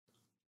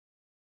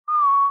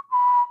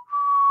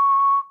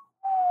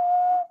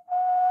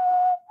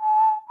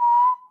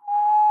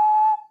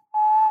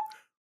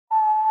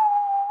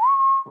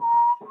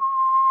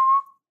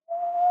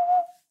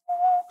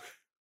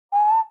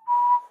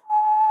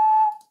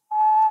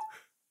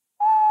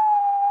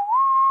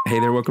Hey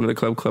there, welcome to the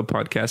Club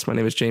podcast. My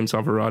name is James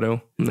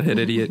Alvarado. I'm the head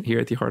idiot here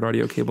at the Hard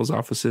Audio Cables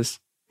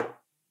offices.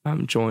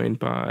 I'm joined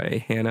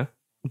by Hannah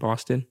in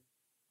Boston.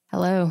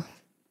 Hello.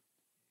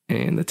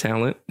 And the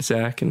talent,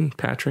 Zach and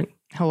Patrick.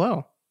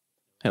 Hello.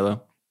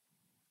 Hello.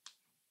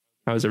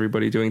 How's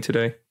everybody doing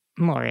today?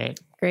 I'm all right.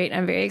 Great.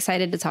 I'm very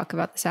excited to talk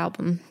about this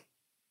album.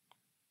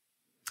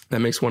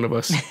 That makes one of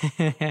us.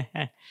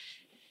 I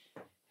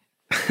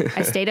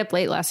stayed up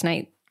late last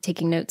night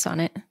taking notes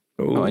on it.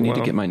 Oh, I need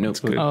to get my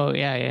notebook. Oh,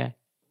 yeah.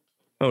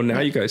 Oh,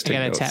 now you guys take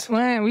notes.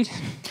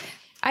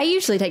 I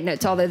usually take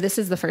notes, although this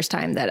is the first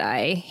time that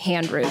I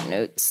hand wrote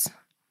notes.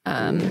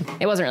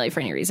 It wasn't really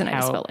for any reason. I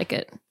just felt like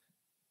it.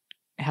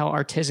 How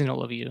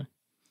artisanal of you.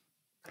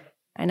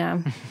 I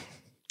know.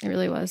 It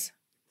really was.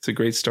 It's a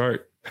great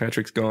start.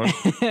 Patrick's gone.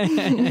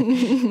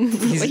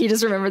 He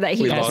just remembered that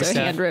he also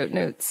hand wrote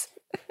notes.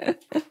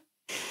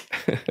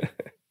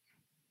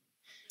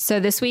 So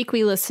this week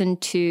we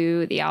listened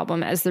to the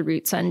album As the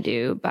Roots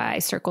Undo by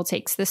Circle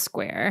Takes the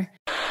Square.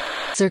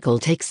 Circle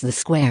takes the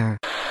square.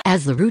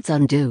 As the roots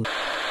undo.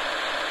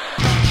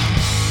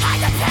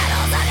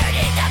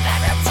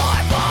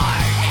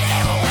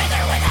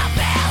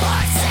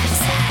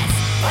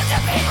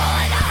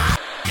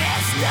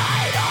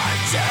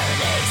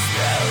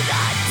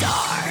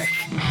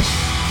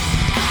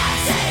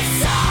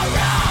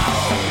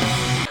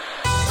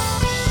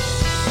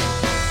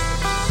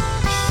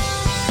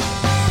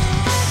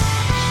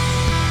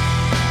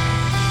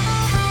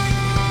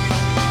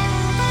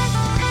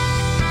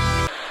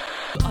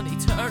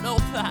 Eternal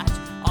patch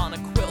on a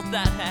quilt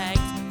that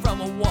hangs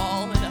from a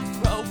wall in a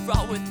throw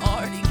fraught with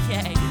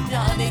RDK.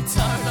 An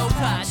eternal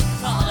patch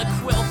on a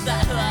quilt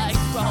that hangs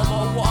from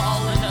a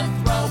wall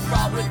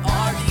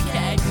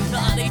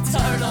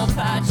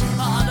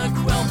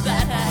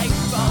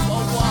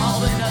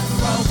in a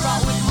throw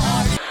fraught with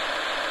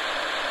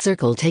RDK.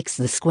 Circle takes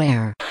the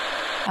square.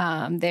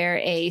 They're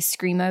a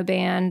screamo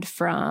band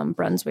from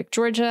Brunswick,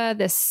 Georgia.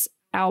 This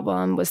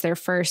album was their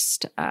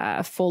first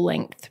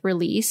full-length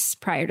release.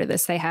 Prior to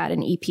this, they had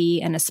an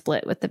EP and a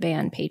split with the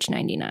band Page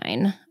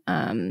 99.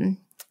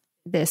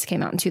 This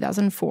came out in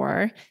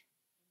 2004.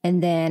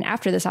 And then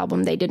after this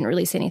album, they didn't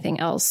release anything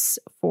else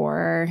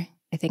for,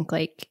 I think,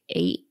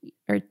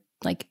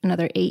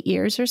 another 8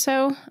 years or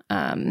so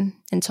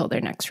until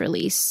their next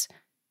release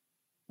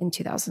in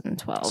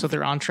 2012. So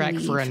they're on track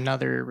for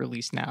another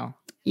release now.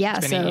 Yeah,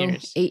 it's been 8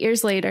 years. 8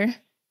 years later.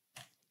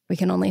 We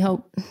can only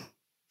hope.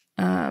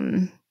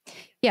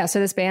 So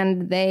this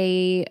band,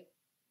 I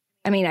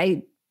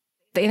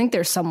think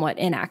they're somewhat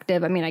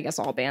inactive. I mean, I guess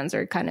all bands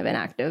are kind of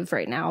inactive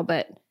right now,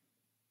 but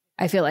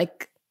I feel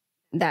like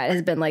that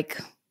has been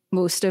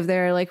most of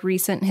their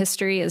recent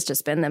history has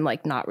just been them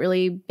not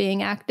really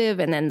being active,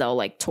 and then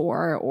they'll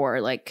tour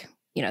or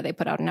they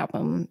put out an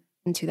album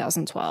in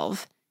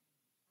 2012.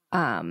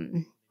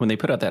 When they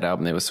put out that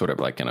album, it was sort of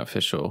like an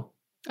official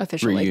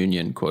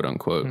reunion, quote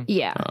unquote.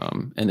 Yeah.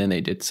 And then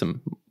they did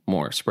some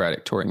more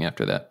sporadic touring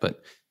after that,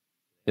 but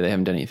they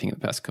haven't done anything in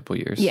the past couple of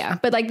years. Yeah,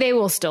 but they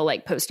will still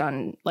post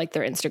on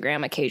their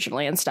Instagram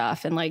occasionally and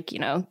stuff, and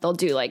they'll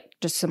do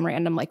just some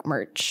random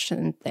merch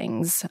and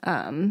things.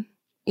 So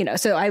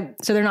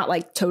they're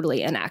not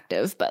totally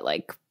inactive, but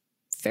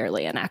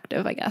fairly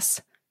inactive, I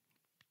guess.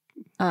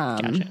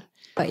 Gotcha.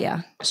 But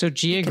yeah. So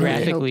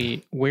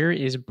geographically, where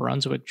is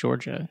Brunswick,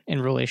 Georgia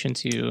in relation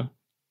to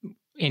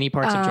any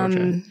parts of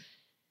Georgia?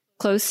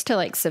 Close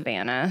to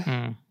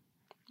Savannah.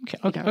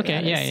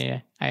 Okay. Yeah.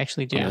 I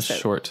actually do. On a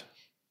short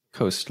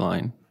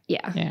coastline.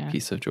 Yeah.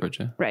 Piece of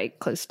Georgia. Right.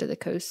 Close to the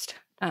coast.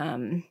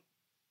 So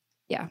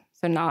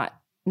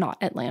not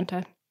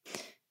Atlanta.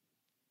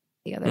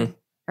 The other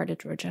part of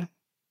Georgia.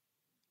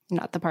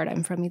 Not the part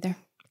I'm from either.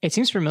 It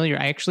seems familiar.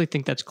 I actually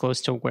think that's close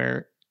to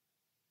where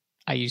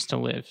I used to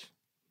live,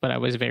 but I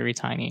was very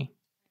tiny.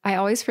 I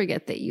always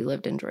forget that you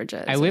lived in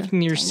Georgia. I lived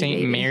near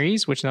St.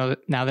 Mary's, which now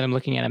that I'm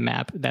looking at a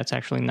map, that's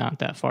actually not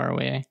that far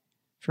away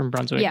from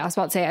Brunswick. Yeah, I was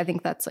about to say, I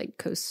think that's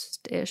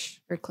coast-ish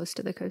or close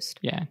to the coast.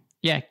 Yeah.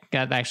 Yeah.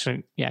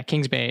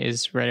 Kings Bay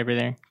is right over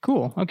there.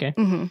 Cool. Okay.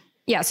 Mm-hmm.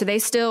 Yeah. So they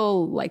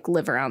still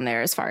live around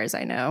there as far as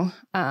I know.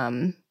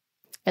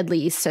 At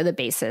least. So the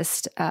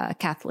bassist,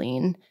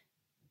 Kathleen,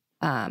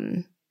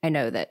 I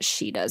know that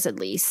she does at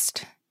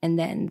least. And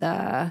then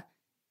the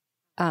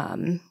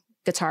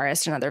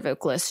guitarist and other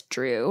vocalist,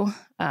 Drew,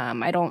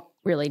 I don't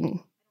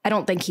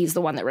think he's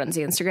the one that runs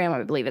the Instagram.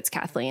 I believe it's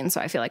Kathleen.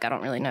 So I feel I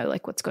don't really know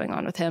what's going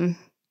on with him.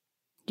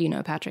 Do you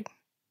know, Patrick?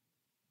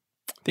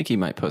 I think he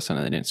might post on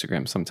an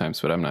Instagram sometimes,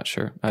 but I'm not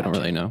sure. Gotcha. I don't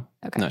really know.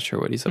 Okay. I'm not sure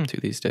what he's up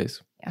to these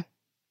days. Yeah.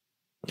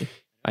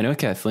 I know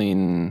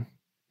Kathleen,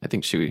 I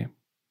think she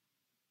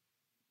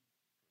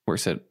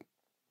works at,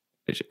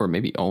 or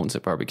maybe owns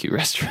a barbecue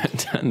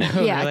restaurant down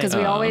there. Yeah, because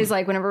we always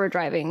whenever we're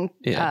driving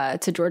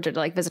to Georgia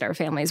to visit our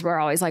families, we're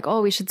always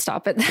we should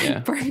stop at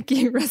that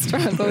barbecue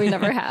restaurant, but we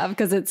never have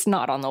because it's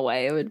not on the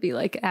way. It would be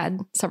add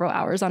several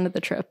hours onto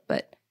the trip,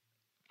 but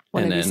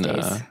one of these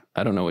days.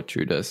 I don't know what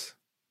Drew does,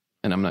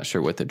 and I'm not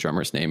sure what the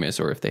drummer's name is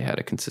or if they had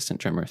a consistent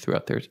drummer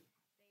throughout their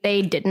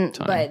They didn't,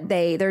 time. but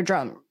their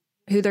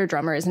who their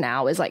drummer is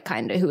now is like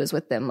kind of who was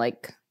with them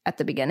like at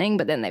the beginning,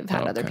 but then they've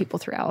had other people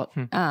throughout.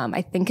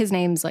 I think his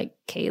name's like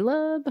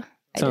Caleb.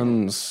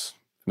 Sounds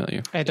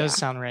familiar. It does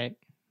sound right.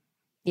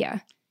 Yeah.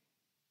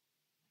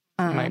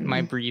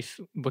 My brief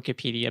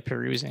Wikipedia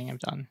perusing I've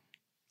done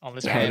on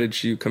this. How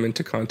did you come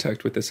into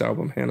contact with this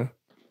album, Hannah?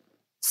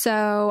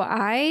 So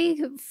I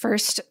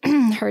first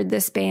heard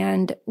this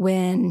band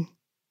when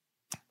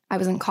I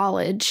was in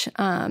college.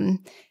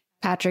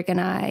 Patrick and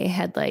I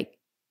had like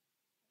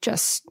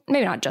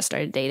maybe not just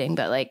started dating,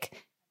 but like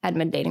hadn't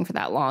been dating for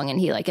that long. And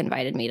he like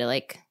invited me to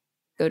like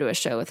go to a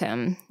show with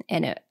him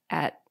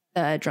at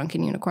the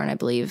Drunken Unicorn, I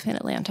believe, in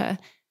Atlanta.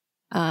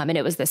 And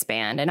it was this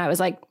band. And I was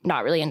like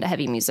not really into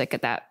heavy music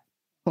at that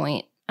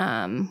point,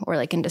 or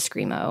like into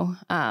screamo.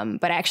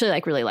 But I actually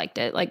like really liked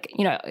it. Like,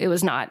 you know, it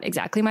was not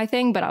exactly my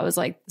thing, but I was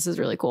like, this is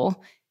really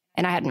cool.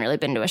 And I hadn't really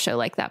been to a show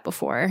like that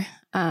before.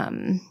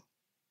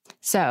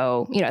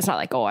 So, you know, it's not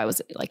like, I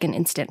was like an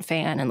instant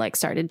fan and like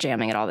started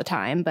jamming it all the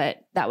time, but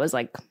that was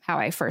like how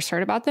I first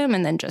heard about them.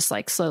 And then just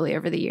like slowly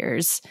over the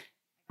years,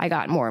 I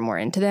got more and more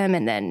into them.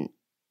 And then,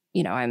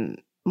 you know, I'm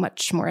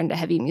much more into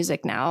heavy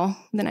music now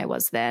than I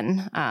was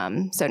then.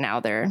 So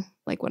now they're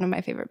like one of my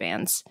favorite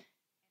bands.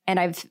 And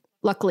I've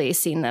luckily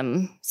seen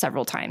them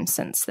several times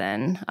since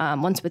then.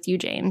 Once with you,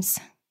 James,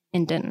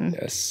 in Denton.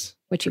 Yes.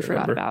 Which you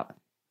forgot about.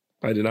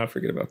 I did not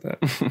forget about that.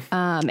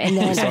 And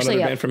then I saw actually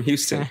another band from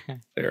Houston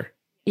there.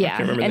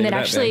 Yeah. And then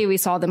actually we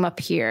saw them up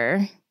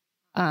here.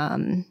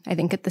 I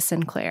think at the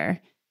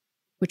Sinclair,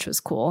 which was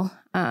cool.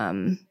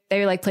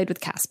 They like played with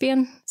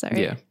Caspian. Is that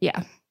right? Yeah.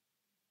 Yeah.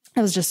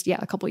 It was just,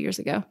 a couple years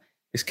ago.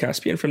 Is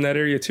Caspian from that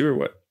area too, or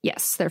what?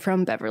 Yes, they're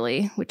from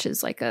Beverly, which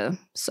is like a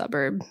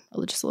suburb,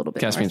 just a little bit.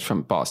 Caspian's north.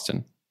 from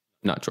Boston,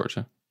 not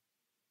Georgia.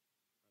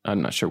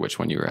 I'm not sure which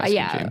one you were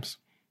asking, James.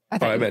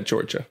 I meant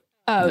Georgia.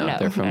 Oh, no,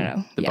 they're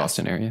from the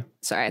Boston area.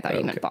 Sorry, I thought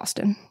you meant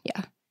Boston.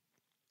 Yeah.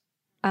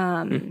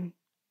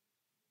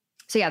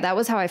 So yeah, that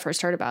was how I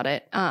first heard about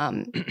it.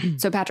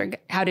 So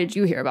Patrick, how did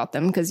you hear about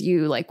them? Because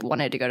you like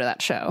wanted to go to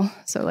that show.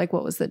 So like,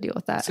 what was the deal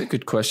with that? That's a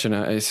good question.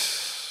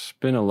 It's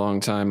been a long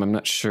time. I'm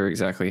not sure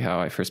exactly how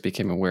I first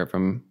became aware of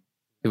them.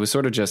 It was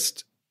sort of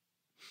just,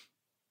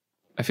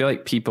 I feel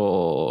like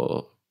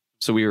so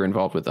we were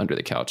involved with Under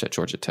the Couch at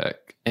Georgia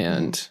Tech.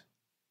 And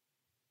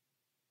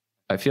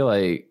I feel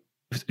like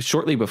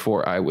shortly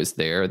before I was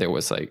there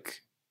was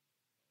like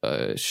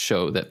a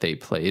show that they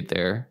played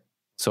there.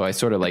 So I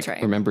sort of like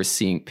remember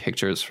seeing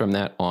pictures from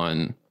that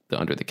on the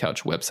Under the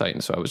Couch website.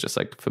 And so I was just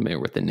like familiar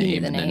with the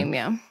name.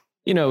 Yeah.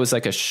 You know, it was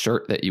like a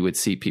shirt that you would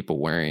see people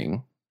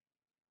wearing.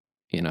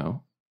 You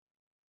know,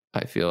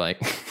 I feel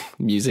like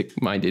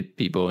music-minded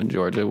people in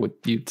Georgia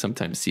you'd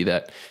sometimes see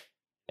that.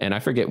 And I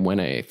forget when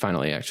I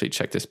finally actually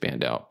checked this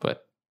band out,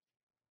 but.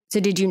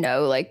 So did you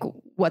know like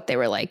what they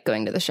were like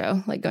going to the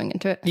show, like going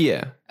into it?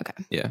 Yeah.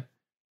 Okay. Yeah.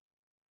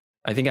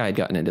 I think I had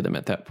gotten into them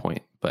at that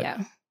point, but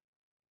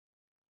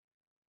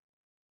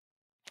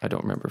I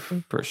don't remember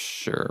for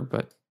sure,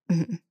 but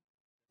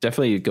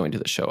definitely going to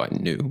the show, I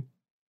knew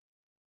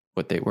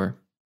what they were.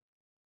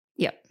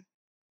 Yep.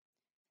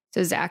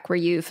 So Zach, were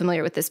you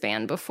familiar with this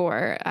band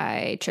before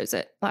I chose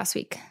it last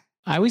week?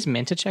 I always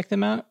meant to check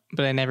them out,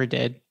 but I never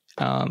did.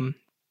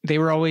 They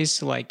were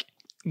always like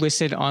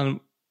listed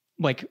on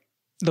like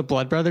the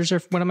Blood Brothers are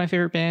one of my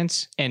favorite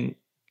bands. And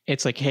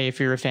it's like, hey, if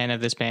you're a fan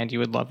of this band, you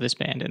would love this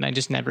band. And I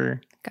just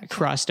never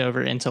crossed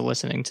over into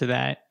listening to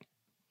that.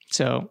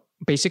 So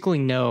basically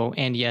no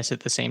and yes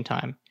at the same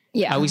time.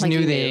 Yeah. I always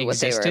knew they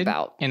existed. What they were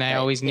about, and I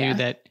always knew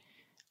that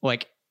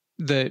like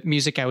the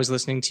music I was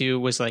listening to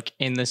was like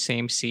in the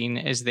same scene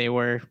as they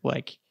were,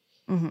 like,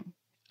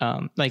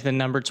 like the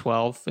Number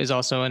 12 is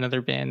also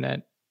another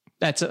band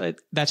that's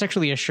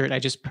actually a shirt I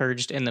just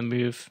purged in the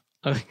move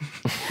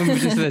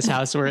into this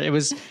house where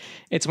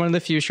it's one of the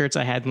few shirts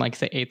I had in like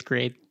the 8th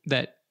grade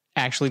that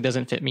actually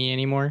doesn't fit me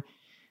anymore.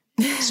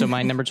 So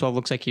my Number 12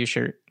 Looks Like You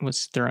shirt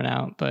was thrown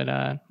out,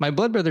 but my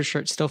Blood Brothers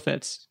shirt still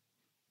fits.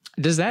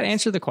 Does that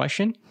answer the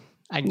question?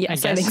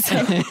 Yes, I guess.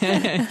 I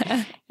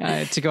think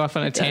so. To go off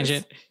on a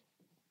tangent.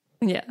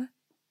 Yeah.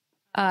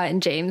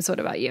 And James, what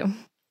about you?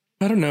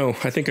 I don't know.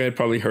 I think I had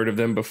probably heard of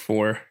them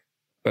before,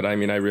 but I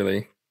mean, I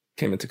really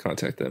came into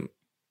contact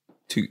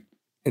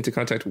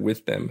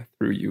with them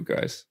through you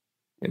guys.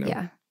 You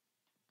know,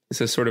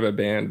 this is sort of a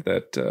band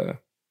that.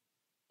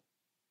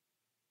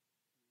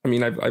 I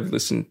mean, I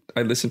listened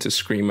to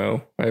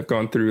screamo. I've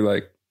gone through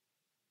like.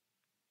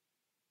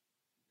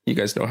 You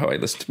guys know how I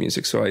listen to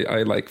music, so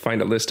I like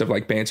find a list of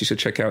like bands you should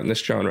check out in this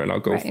genre, and I'll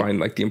go find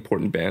like the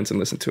important bands and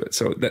listen to it.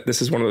 So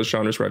this is one of those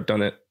genres where I've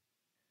done it,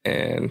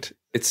 and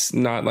it's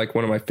not like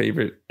one of my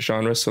favorite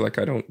genres. So like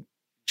I don't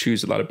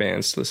choose a lot of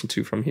bands to listen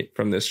to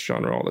from this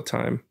genre all the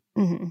time.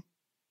 Mm-hmm.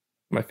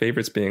 My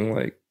favorites being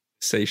like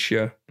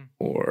Satia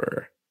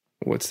or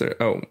what's there?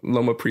 Oh,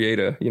 Loma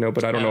Prieta, you know,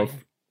 but I don't know if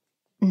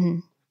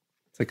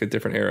it's like a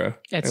different era.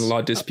 And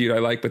Law Dispute I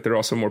like, but they're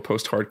also more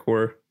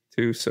post-hardcore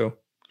too. So.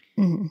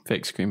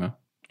 Fake screamo.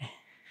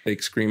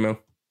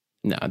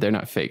 No, they're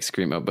not fake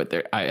screamo, but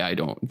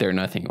they're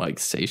nothing like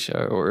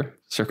Seisha or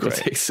Circle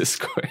Takes the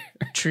Square.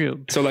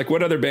 True. So like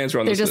what other bands are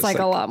on They're this just list?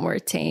 like a lot more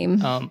tame.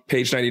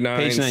 Page 99,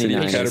 Page City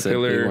 99 of is a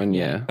Caterpillar. big one,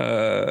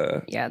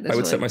 yeah. Yeah, I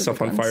would set myself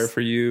on fire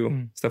for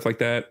you, stuff like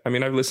that. I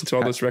mean, I've listened to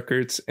all those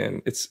records,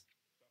 and it's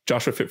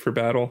Joshua Fit for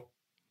Battle.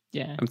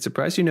 Yeah. I'm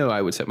surprised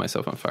I would set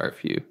myself on fire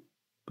for you,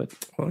 but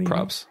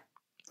props.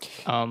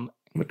 I'm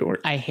a dork.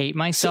 I Hate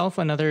Myself,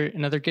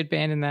 another good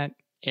band in that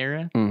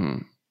era.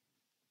 Mm-hmm.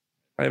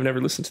 I have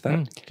never listened to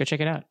that. Go check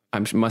it out.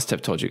 I must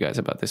have told you guys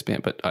about this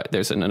band, but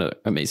there's another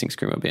amazing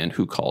screamo band,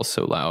 Who Calls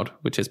So Loud,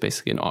 which is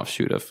basically an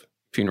offshoot of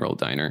Funeral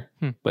Diner,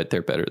 but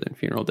they're better than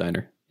Funeral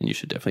Diner, and you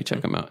should definitely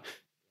check them out.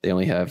 They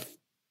only have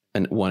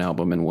one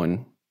album and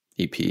one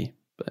EP,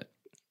 but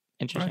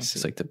Interesting.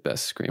 it's like the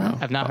best screamo.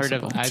 I've not heard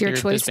of possible. either It's your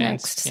of choice those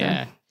bands. next, so.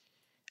 Yeah.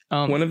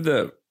 One of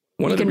the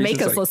You can make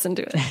reasons, us like, listen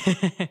to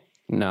it.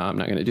 No, I'm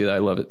not going to do that. I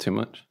love it too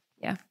much.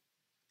 Yeah.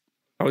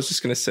 I was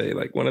just gonna say,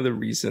 like, one of the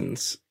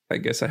reasons I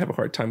guess I have a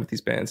hard time with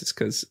these bands is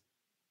because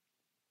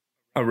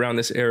around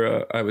this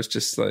era, I was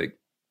just like,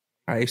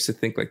 I used to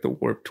think like the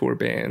Warped Tour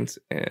bands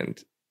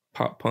and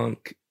pop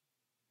punk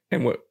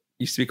and what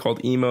used to be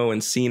called emo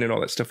and scene and all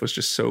that stuff was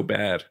just so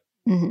bad.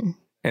 Mm-hmm.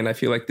 And I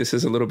feel like this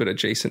is a little bit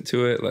adjacent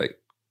to it. Like,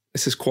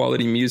 this is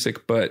quality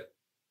music, but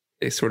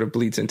it sort of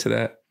bleeds into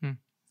that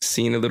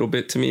scene a little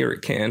bit to me, or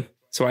it can.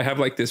 So I have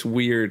like this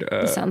weird.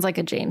 It sounds like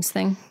a James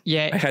thing.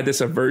 Yeah. I had this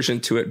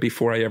aversion to it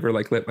before I ever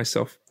like let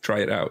myself try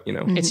it out. You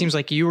know, It seems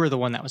like you were the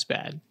one that was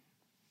bad,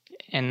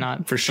 and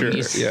not for sure.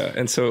 these. Yeah,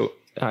 and so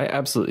I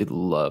absolutely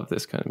love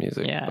this kind of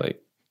music. Yeah.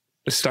 Like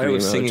the style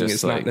of screamo, singing just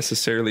is like- not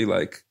necessarily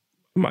like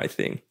my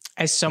thing.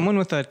 As someone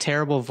with a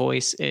terrible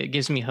voice, it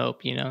gives me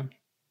hope. You know.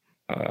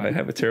 I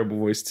have a terrible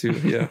voice too.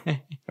 Yeah,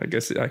 I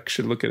guess I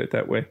should look at it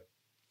that way.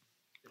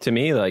 to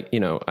me, like, you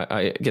know,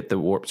 I get the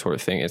Warped Tour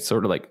thing. It's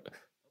sort of like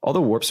all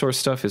the Warped Tour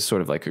stuff is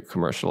sort of like a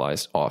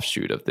commercialized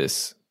offshoot of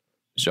this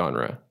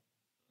genre.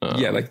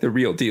 Yeah, like the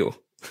real deal.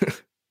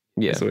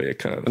 Yeah. That's the way it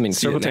kind of. I mean,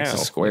 see it Circle Takes now,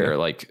 the Square, yeah.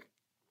 like,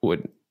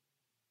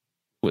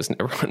 was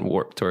never on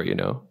Warped Tour, you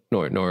know,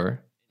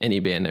 nor any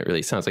band that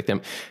really sounds like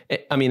them.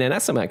 I mean, and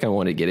that's something I kind of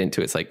want to get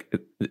into. It's like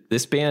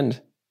this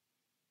band,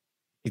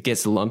 it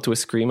gets lumped with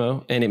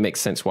screamo, and it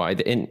makes sense why.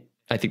 And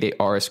I think they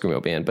are a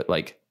screamo band, but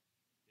like,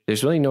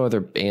 there's really no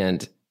other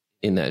band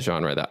in that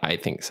genre that I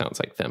think sounds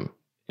like them.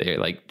 They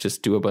like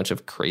just do a bunch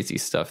of crazy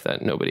stuff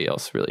that nobody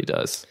else really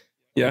does.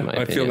 Yeah,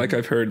 I feel like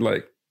I've heard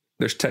like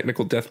there's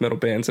technical death metal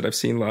bands that I've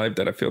seen live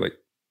that I feel like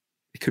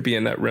it could be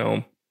in that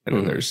realm. And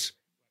then there's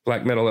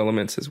black metal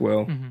elements as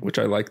well, which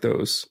I like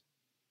those.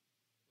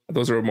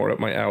 Those are more up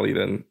my alley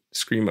than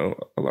screamo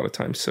a lot of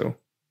times. So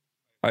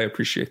I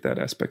appreciate that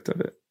aspect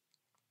of it.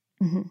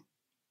 Mm-hmm.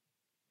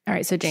 All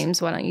right. So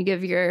James, why don't you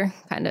give your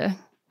kind of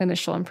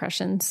initial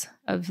impressions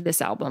of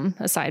this album,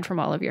 aside from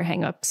all of your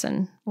hangups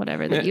and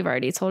whatever that you've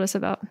already told us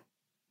about?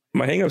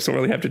 My hangups don't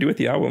really have to do with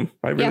the album.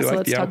 I really like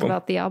let's the talk album.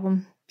 about the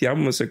album. The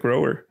album is a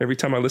grower. Every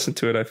time I listen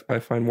to it, I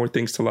find more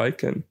things to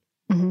like, and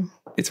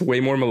it's way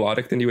more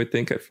melodic than you would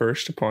think at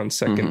first. Upon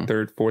second,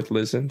 third, fourth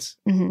listens,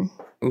 a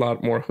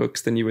lot more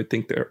hooks than you would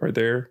think there are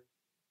there,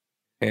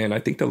 and I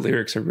think the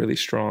lyrics are really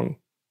strong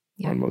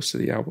on most of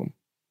the album.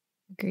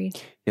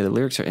 Agreed. Yeah, the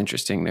lyrics are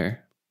interesting.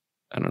 They're,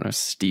 I don't know,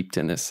 steeped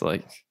in this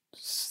like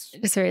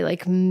It's very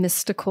like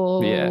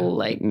mystical,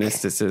 like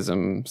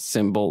mysticism,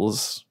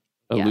 symbols,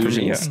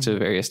 allusions to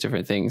various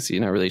different things.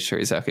 You're not really sure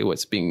exactly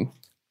what's being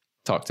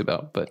talked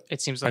about, but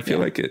it seems like I feel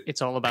like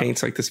it's all about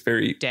paints like this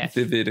very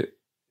vivid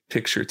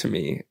picture to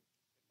me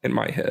in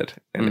my head,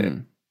 and it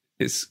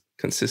is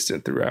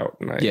consistent throughout.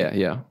 And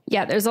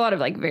yeah. There's a lot of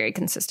like very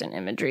consistent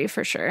imagery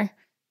for sure.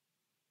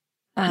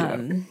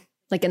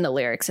 Like in the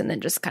lyrics, and then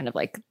just kind of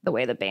like the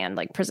way the band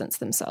like presents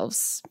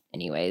themselves.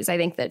 Anyways, I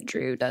think that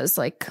Drew does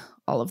like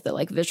all of the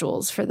like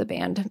visuals for the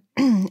band,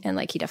 and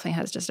like he definitely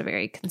has just a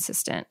very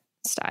consistent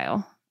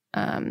style.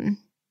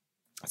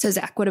 So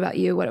Zach, what about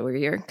you? What were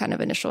your kind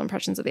of initial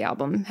impressions of the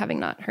album, having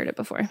not heard it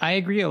before? I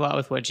agree a lot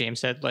with what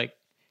James said. Like,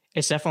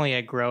 it's definitely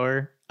a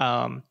grower.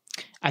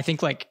 I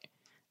think like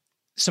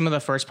some of the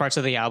first parts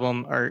of the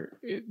album are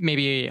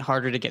maybe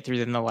harder to get through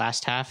than the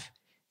last half.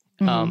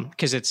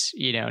 Cause it's,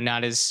 you know,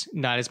 not as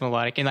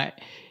melodic. And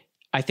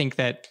I think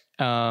that,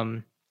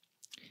 the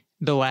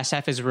last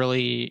half is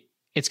really,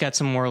 it's got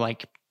some more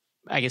like,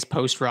 I guess,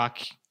 post-rock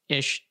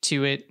ish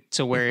to it,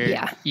 to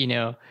where, you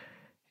know,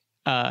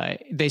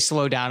 they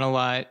slow down a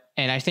lot.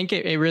 And I think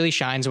it really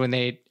shines when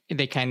they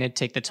kind of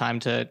take the time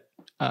to,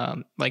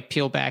 like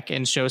peel back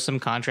and show some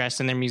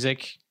contrast in their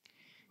music.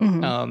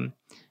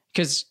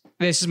 Cause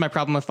this is my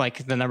problem with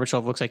like the number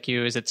 12 Looks Like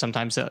You, is that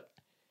sometimes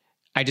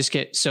I just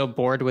get so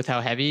bored with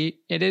how heavy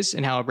it is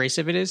and how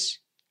abrasive it is,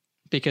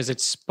 because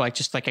it's like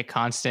just like a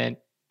constantly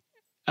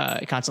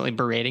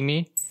berating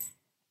me.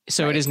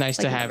 So it is nice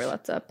to have,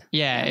 lets up.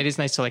 It is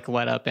nice to like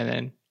let up, and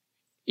then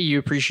you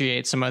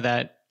appreciate some of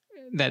that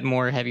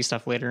more heavy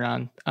stuff later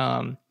on.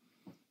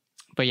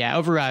 But yeah,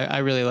 overall, I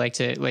really liked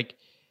it. Like,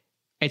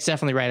 it's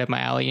definitely right up my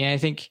alley. And I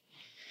think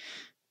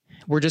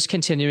we're just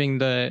continuing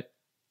the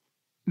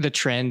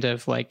trend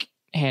of like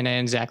Hannah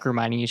and Zach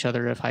reminding each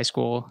other of high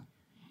school.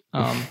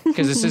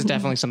 Because this is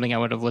definitely something I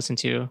would have listened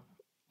to,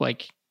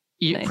 like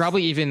Nice.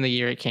 probably even the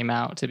year it came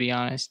out, to be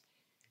honest.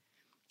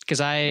 Because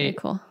Very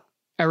cool.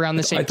 around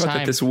the same I thought time,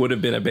 that this would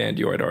have been a band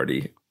you had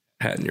already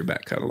had in your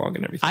back catalog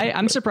and everything.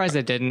 I'm surprised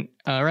it didn't.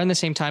 Around the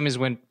same time as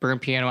when Burn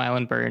Piano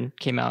Island Burn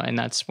came out, and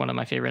that's one of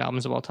my favorite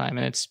albums of all time,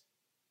 and it's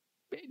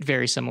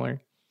very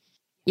similar.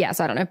 Yeah,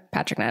 so I don't know.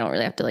 Patrick and I don't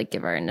really have to like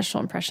give our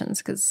initial impressions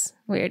because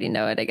we already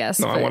know it, I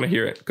guess. No, I want to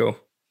hear it. Go.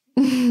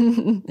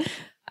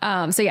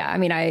 So yeah, I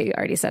mean, I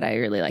already said I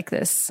really like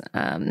this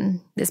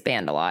this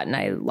band a lot, and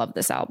I love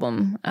this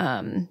album.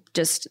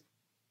 Just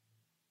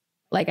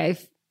like let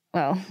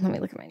me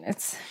look at my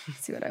notes,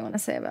 see what I want to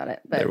say about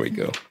it. But There we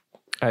go.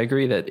 I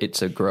agree that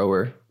it's a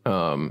grower.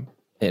 And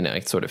I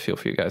sort of feel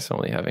for you guys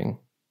only having,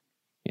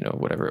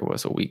 whatever it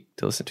was, a week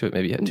to listen to it.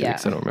 Maybe you had 2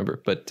 weeks. I don't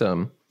remember. But,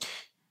 I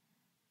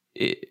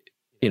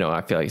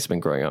feel like it's been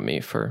growing on me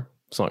for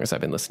as long as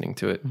I've been listening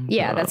to it.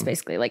 Yeah, that's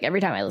basically like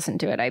every time I listen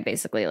to it, I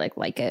basically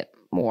like it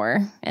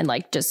more, and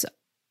like just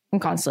I'm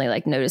constantly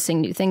like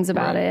noticing new things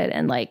about it,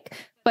 and like,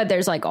 but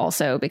there's like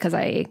also because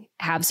I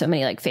have so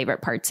many like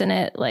favorite parts in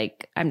it,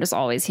 like I'm just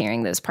always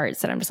hearing those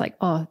parts that I'm just like,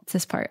 oh, it's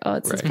this part, oh,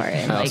 it's this part.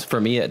 And like,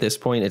 for me at this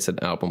point, it's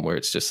an album where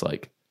it's just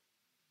like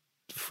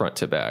front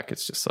to back.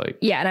 It's just like,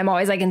 yeah, and I'm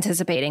always like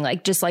anticipating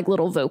like just like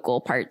little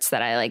vocal parts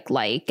that I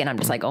like, and I'm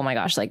just like, oh my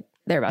gosh, like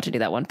they're about to do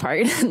that one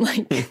part. And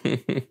like,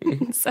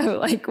 so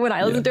like when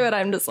I listen to it,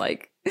 I'm just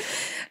like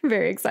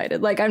very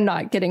excited. Like I'm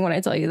not kidding when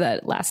I tell you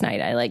that last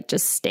night I like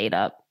just stayed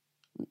up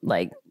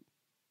like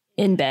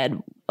in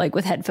bed, like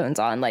with headphones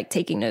on, like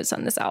taking notes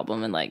on this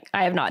album. And like,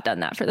 I have not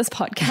done that for this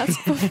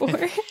podcast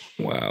before.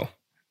 Wow.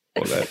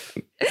 Well, that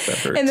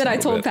hurts. And then I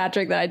told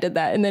Patrick that I did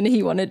that, and then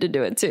he wanted to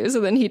do it too.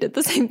 So then he did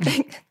the same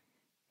thing.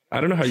 I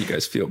don't know how you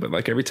guys feel, but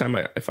like every time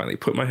I finally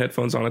put my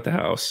headphones on at the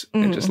house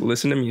and just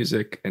listen to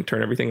music and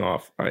turn everything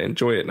off, I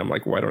enjoy it. And I'm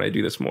like, why don't I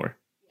do this more?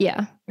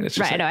 Yeah. And it's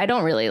just right. like, No, I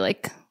don't really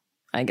like,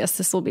 I guess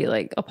this will be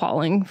like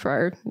appalling for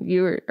our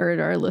viewer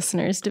or our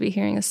listeners to be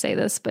hearing us say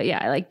this, but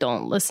yeah, I like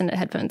don't listen to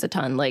headphones a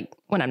ton, like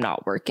when I'm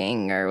not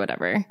working or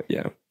whatever.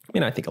 yeah. I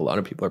mean, I think a lot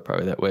of people are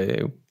probably that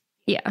way.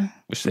 Yeah.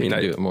 Wish they could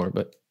do it more,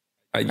 but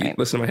I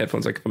listen to my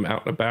headphones like if I'm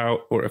out and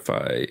about or if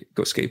I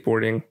go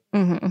skateboarding.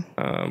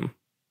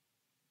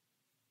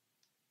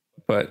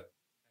 But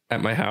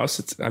at my house,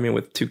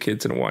 with 2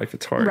 kids and a wife,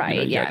 it's hard.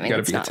 Right. You I mean,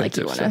 it's not like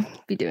you want to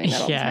be doing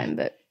that all the time,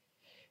 but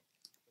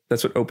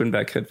that's what open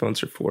back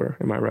headphones are for.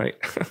 Am I right?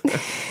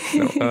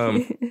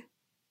 No,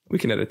 we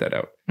can edit that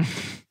out.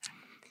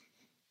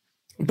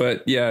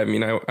 But yeah, I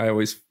mean, I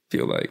always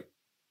feel like,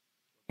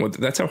 well,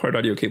 that's how Hard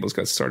Audio Cables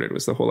got started.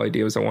 Was the whole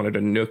idea was I wanted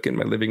a nook in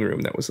my living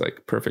room that was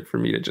like perfect for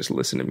me to just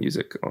listen to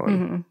music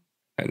on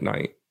at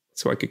night,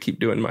 so I could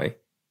keep doing my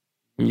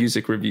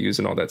music reviews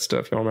and all that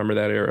stuff. Y'all remember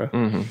that era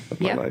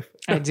of my life?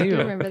 I do.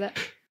 remember that.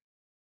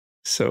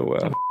 So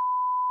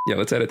yeah,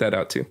 let's edit that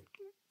out too.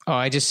 Oh,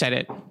 I just said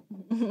it.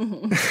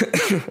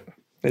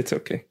 It's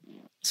okay.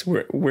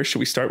 So where should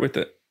we start with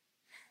it?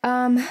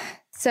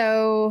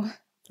 So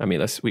I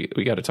mean,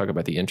 we got to talk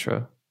about the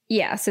intro.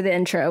 yeah, so the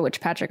intro,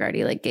 which Patrick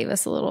already like gave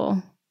us a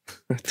little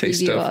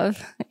Taste preview of.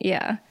 of.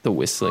 Yeah. The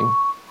whistling.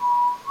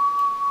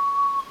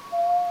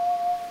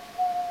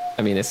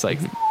 I mean, it's like,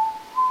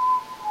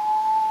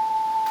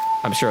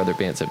 I'm sure other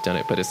bands have done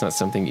it, but it's not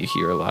something you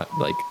hear a lot,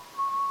 like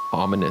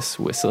ominous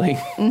whistling.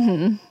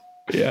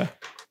 Yeah.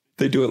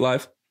 They do it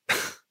live.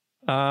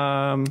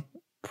 I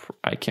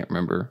can't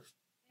remember.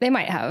 They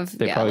might have.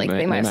 They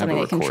They might have something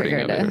a they can recording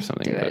trigger of it to or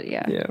something, do but it.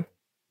 Yeah. Yeah.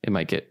 It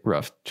might get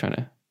rough trying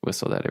to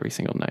whistle that every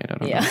single night. I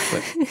don't Yeah.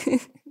 know.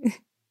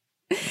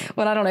 But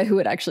Well, I don't know who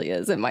it actually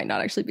is. It might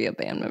not actually be a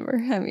band member.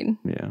 I mean,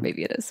 yeah.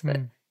 maybe it is, but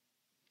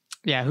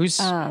Yeah,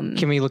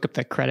 can we look up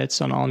the credits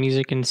on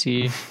AllMusic and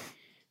see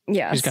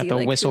yeah, who's got see, the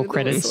like, whistle who the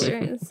credits? whistler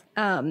is.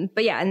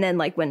 But yeah, and then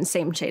like when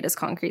Same Shade as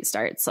Concrete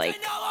starts, like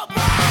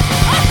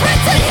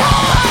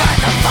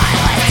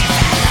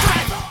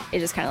it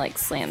just kind of like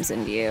slams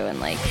into you and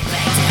like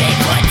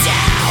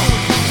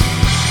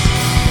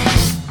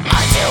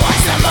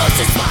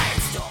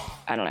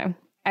I don't know.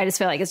 I just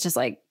feel like it's just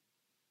like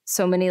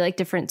so many like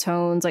different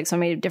tones, like so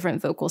many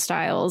different vocal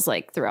styles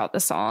like throughout the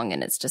song,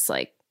 and it's just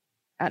like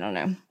I don't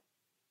know.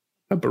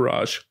 A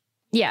barrage.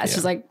 Yeah, it's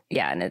just like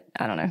and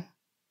I don't know.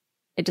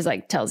 It just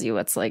like tells you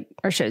what's like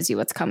or shows you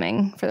what's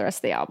coming for the rest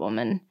of the album,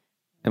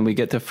 and we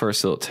get the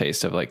first little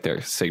taste of like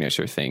their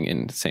signature thing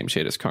in Same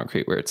Shade as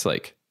Concrete, where it's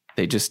like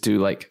they just do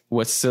like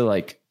what's the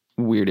like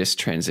weirdest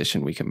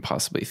transition we can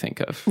possibly think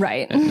of,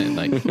 right? And then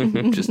like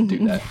just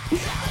do that.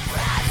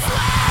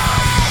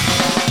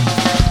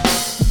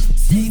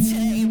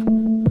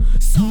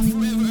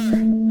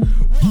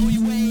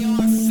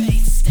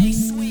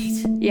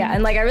 Yeah,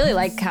 and like I really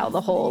like how the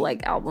whole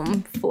like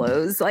album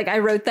flows. Like I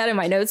wrote that in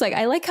my notes. Like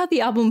I like how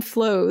the album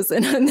flows,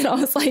 and then I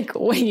was like,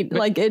 wait,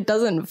 like it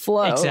doesn't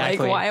flow. Exactly.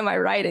 Like why am I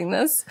writing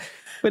this?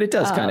 But it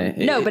does kind of.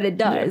 No, but it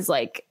does. Yeah.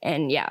 Like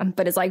and yeah,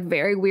 but it's like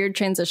very weird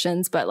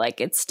transitions, but like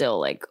it still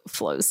like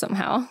flows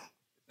somehow.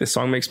 This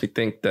song makes me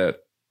think that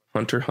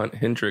Hunter Hunt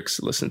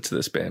Hendrix listened to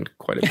this band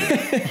quite a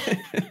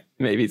bit.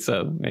 Maybe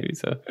so.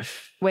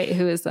 Wait,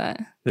 who is that?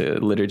 The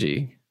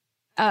liturgy.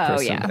 Oh,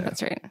 person. yeah,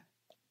 that's right.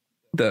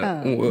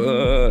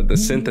 The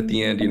synth at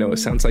the end, it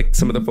sounds like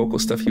some of the vocal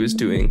stuff he was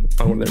doing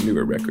on one of their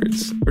newer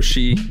records. Or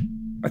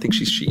I think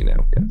she's she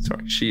now. Yeah,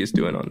 sorry. She is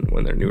doing on one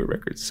of their newer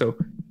records. So,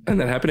 and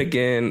that happened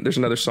again. There's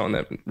another song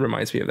that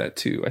reminds me of that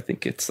too. I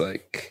think it's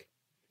like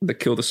the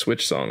Kill the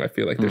Switch song. I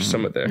feel like there's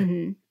some of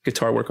the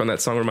guitar work on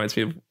that song reminds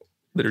me of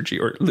Liturgy,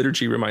 or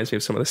Liturgy reminds me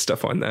of some of the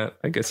stuff on that,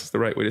 I guess is the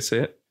right way to say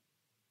it.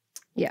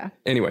 Yeah.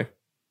 Anyway,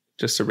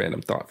 just a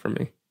random thought from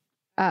me.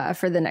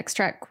 For the next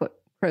track,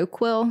 Crow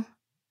Quill,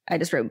 I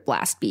just wrote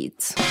blast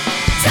beats.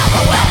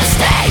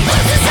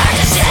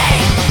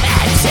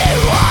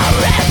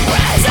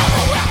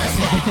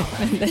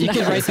 You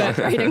can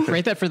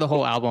write that for the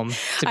whole album.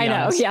 To be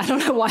honest. Yeah, I don't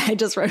know why I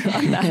just wrote it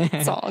on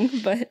that song,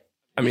 but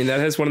I mean, that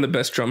has one of the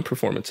best drum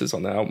performances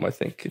on the album, I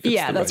think.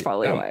 That's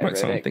probably why I wrote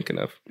song it. I'm thinking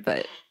of.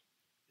 But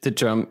the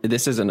drum,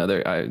 this is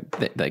another,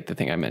 like the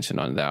thing I mentioned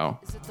on Thou.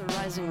 Is it the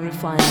rising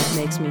roof line that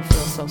makes me feel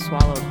so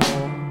swallowed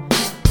whole?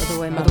 Or the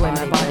way my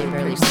body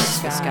barely breaks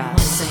the sky?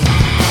 As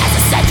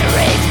a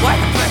century where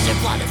the virgin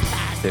blood is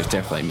past. There's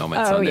definitely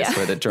moments on this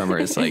where the drummer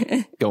is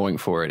like going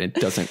for it and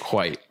doesn't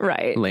quite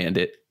land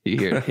it. You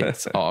hear it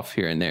hits off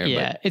here and there.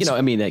 Yeah, but,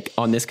 I mean, like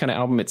on this kind of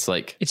album, it's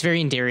like... It's very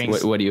endearing.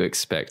 What do you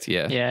expect?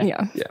 Yeah.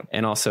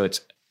 And also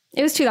it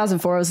was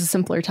 2004. It was a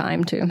simpler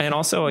time too. And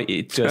also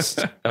it's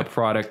just a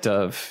product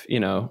of,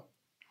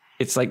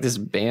 it's like this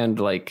band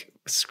like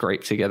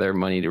scraped together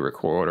money to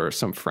record, or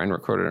some friend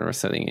recorded it or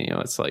something.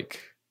 It's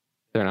like,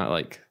 they're not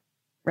like...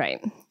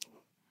 Right.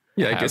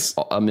 Yeah, I guess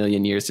a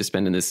million years to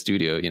spend in this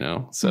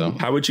studio, so...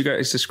 How would you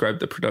guys describe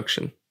the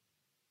production?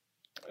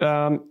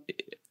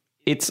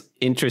 It's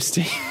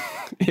interesting.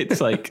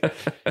 It's like,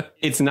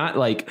 it's not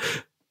like,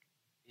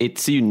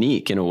 it's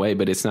unique in a way,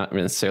 but it's not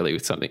necessarily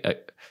something,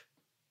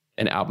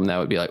 an album that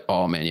would be like,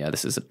 oh man, yeah,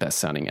 this is the best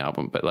sounding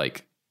album. But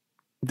like,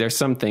 there's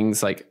some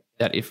things like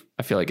that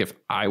I feel like if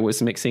I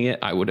was mixing it,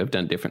 I would have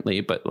done differently,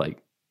 but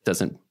like,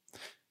 doesn't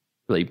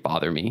really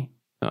bother me.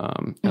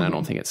 And I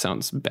don't think it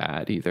sounds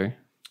bad either.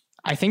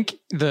 I think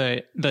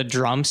the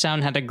drum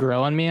sound had to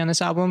grow on me on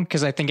this album,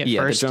 because I think at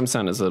first the drum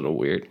sound is a little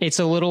weird. It's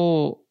a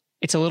little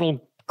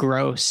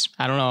gross.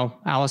 I don't know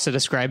how else to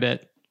describe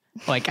it.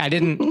 Like I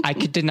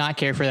did not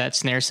care for that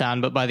snare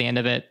sound, but by the end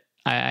of it,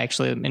 I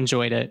actually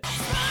enjoyed it.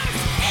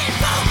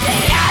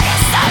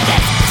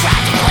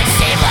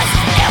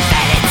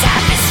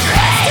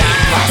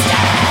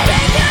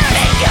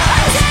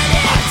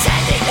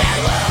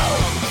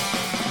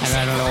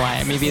 I don't know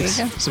why. Maybe it's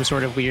some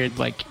sort of weird,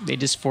 like they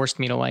just forced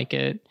me to like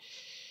it.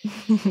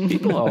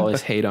 People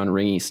always hate on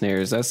ringy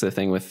snares. That's the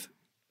thing with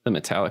the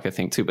Metallica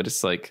thing too, but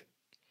it's like,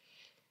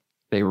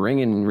 they ring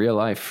in real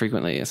life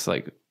frequently. It's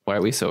like, why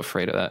are we so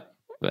afraid of that?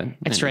 But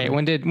that's right.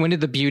 When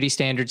did the beauty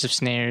standards of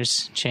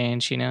snares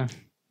change? Yeah.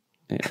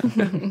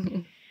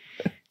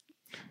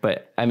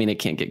 But I mean, it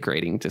can't get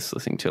grating just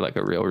listening to like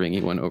a real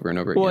ringy one over and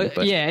over again.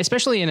 But yeah,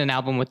 especially in an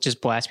album with just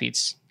blast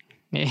beats.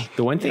 Yeah.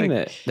 The one thing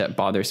that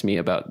bothers me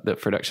about the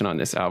production on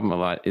this album a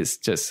lot is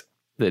just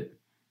the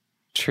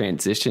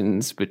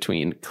transitions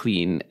between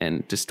clean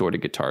and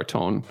distorted guitar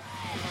tone.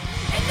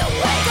 In the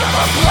wake of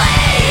a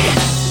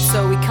blade.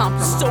 So we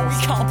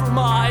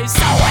compromise. So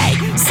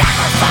we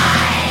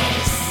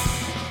sacrifice.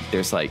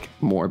 There's like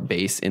more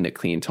bass in the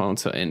clean tone,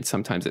 and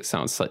sometimes it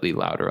sounds slightly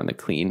louder on the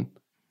clean.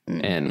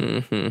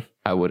 And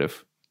I would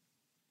have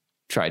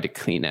tried to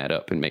clean that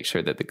up and make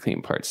sure that the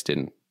clean parts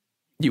didn't.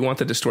 You want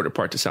the distorted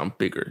part to sound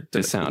bigger.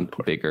 To sound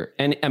bigger.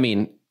 And I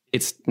mean,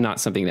 it's not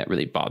something that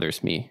really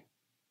bothers me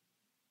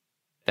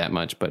that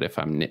much, but if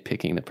I'm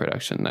nitpicking the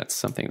production, that's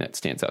something that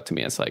stands out to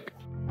me as like...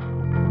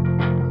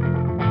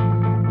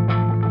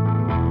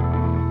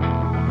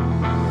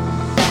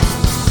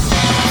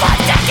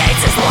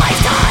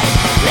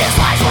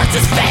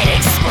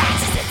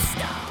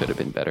 Could have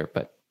been better,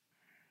 but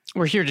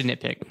we're here to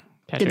nitpick.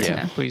 Patrick,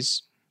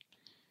 please.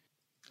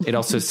 It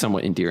also is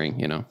somewhat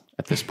endearing,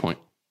 at this point.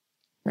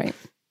 Right.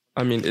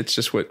 I mean, it's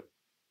just what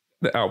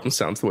the album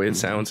sounds the way it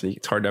sounds, and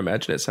it's hard to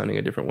imagine it sounding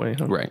a different way.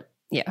 Huh? Right.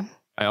 Yeah.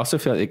 I also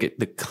feel like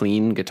the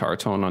clean guitar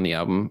tone on the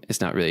album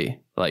is not really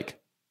like,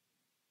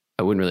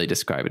 I wouldn't really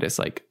describe it as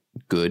like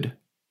good,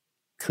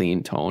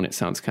 clean tone. It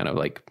sounds kind of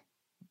like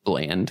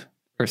bland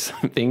or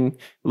something.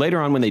 Later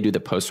on when they do the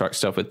post-rock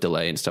stuff with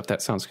delay and stuff,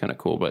 that sounds kind of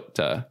cool. But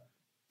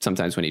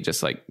sometimes when he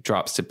just like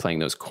drops to playing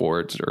those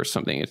chords or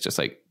something, it's just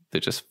like the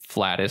just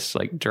flattest,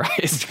 like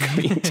driest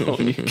clean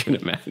tone you can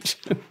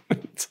imagine.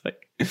 It's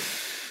like,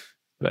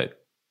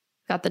 but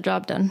got the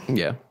job done.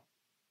 Yeah.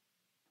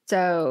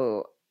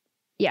 So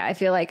yeah, I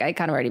feel like I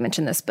kind of already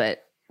mentioned this,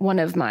 but one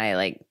of my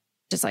like,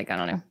 just like, I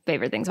don't know,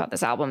 favorite things about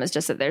this album is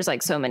just that there's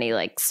like so many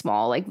like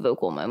small like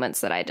vocal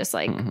moments that I just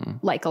like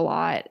like a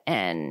lot,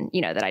 and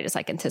that I just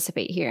like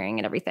anticipate hearing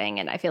and everything.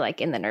 And I feel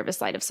like In the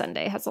Nervous Light of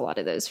Sunday has a lot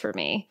of those for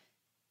me.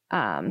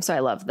 So I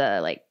love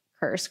the like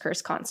curse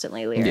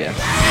constantly lyrics. Yeah.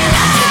 Curse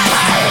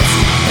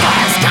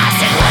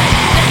constantly.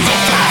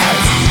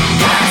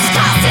 Curse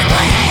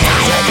constantly.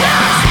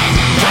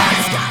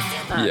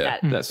 Yeah.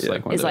 That's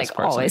like one of is the like best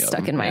parts always of the stuck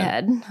album. in my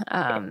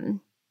head.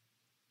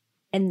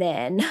 And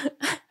then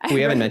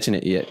We haven't mentioned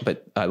it yet,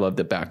 but I love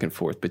the back and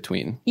forth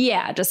between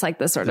just like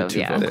the sort the of two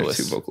There are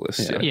vocalists. two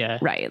vocalists. Yeah. Yeah.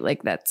 right.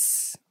 Like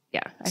that's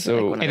I So- feel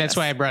like one of And the that's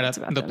why I best brought parts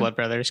up about the them. Blood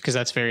Brothers, because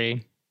that's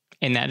very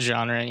in that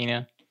genre,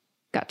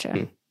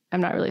 Gotcha. I'm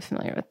not really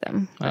familiar with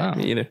them. Oh.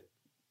 You know,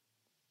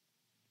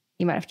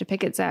 You might have to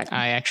pick it, Zach.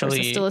 I Force us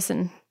actually to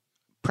listen.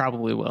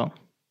 probably will.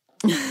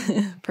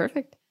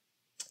 Perfect.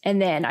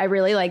 And then I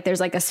really like, there's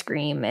like a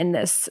scream in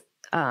this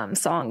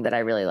song that I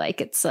really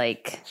like. It's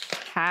like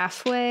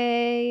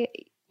halfway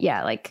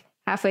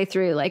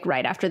through, like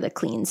right after the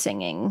clean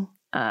singing.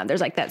 There's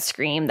like that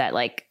scream that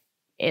like,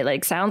 it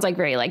like sounds like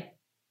very like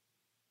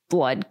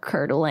blood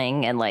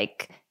curdling. And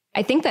like,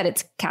 I think that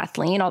it's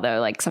Kathleen, although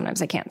like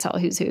sometimes I can't tell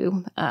who's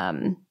who.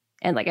 And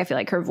like, I feel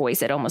like her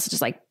voice, it almost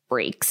just like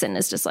breaks and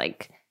is just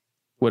like,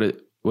 What do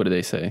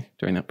they say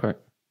during that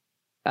part?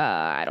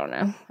 I don't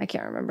know. I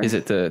can't remember. Is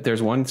it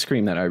there's one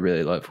scream that I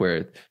really love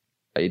where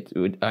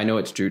I know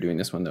it's Drew doing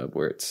this one though,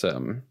 where it's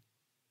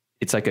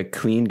like a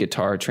clean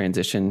guitar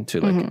transition to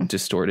like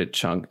distorted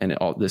chunk, and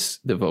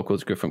the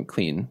vocals go from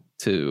clean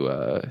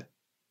to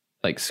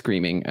like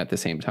screaming at the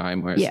same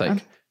time, where it's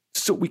like,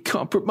 so we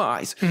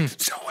compromise, so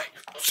we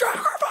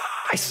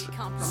sacrifice.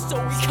 So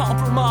we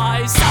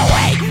compromise. So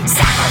we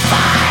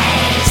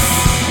sacrifice.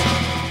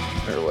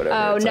 or whatever.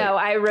 Oh It's no,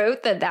 I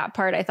wrote that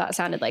part I thought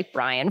sounded like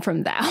Brian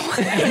from Thou.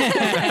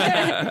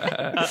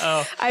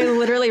 Uh-oh. I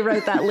literally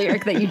wrote that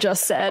lyric that you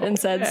just said and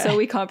said, so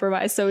we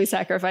compromise, so we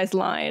sacrifice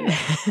line.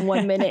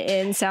 1 minute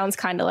in sounds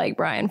kind of like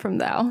Brian from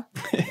Thou.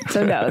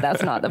 So no,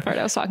 that's not the part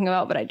I was talking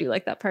about, but I do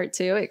like that part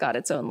too. It got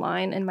its own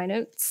line in my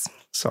notes.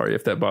 Sorry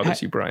if that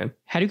bothers you, Brian.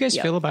 How do you guys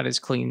Yep. feel about his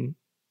clean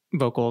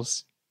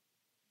vocals?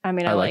 I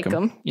mean, I like like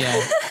 'em. them.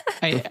 Yeah,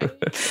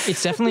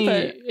 it's definitely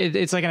But-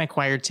 it's like an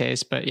acquired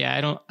taste, but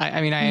yeah,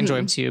 I mean, I enjoy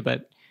him too,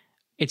 but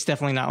it's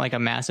definitely not like a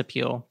mass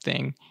appeal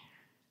thing.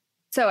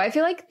 So I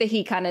feel like that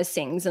he kind of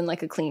sings in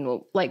like a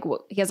clean, like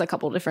he has a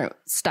couple different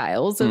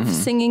styles of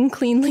singing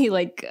cleanly.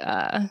 Like,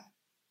 I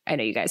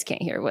know you guys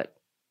can't hear what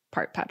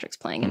part Patrick's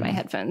playing in my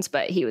headphones,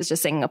 but he was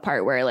just singing a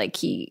part where like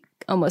he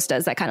almost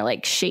does that kind of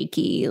like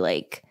shaky,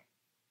 like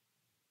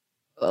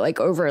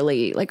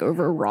overly, like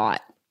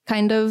overwrought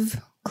kind of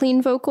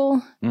clean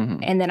vocal.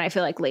 And then I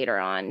feel like later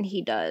on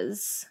he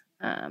does,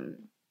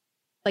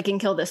 like in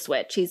Kill the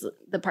Switch, he's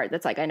the part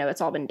that's like, I know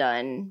it's all been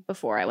done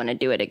before, I want to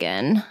do it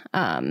again.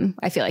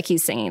 I feel like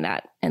he's singing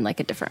that in like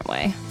a different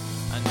way.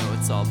 I know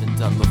it's all been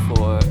done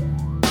before.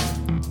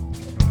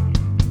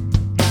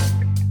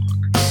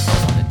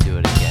 I want to do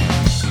it again.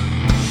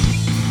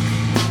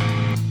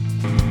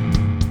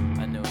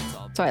 I know it's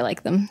all. So I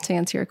like them, to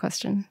answer your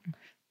question.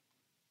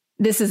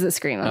 This is the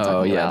scream I'm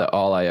talking yeah, about. the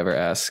All I Ever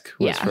Ask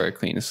was Yeah. for a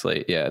clean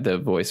slate. Yeah, the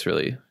voice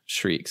really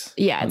shrieks.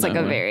 Yeah, on it's like that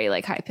a one. very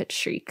like high pitched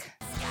shriek.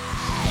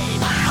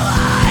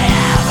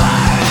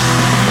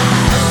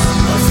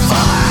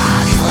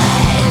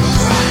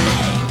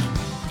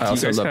 I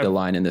also guys love have- the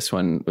line in this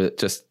one.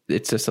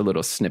 It's just a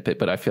little snippet,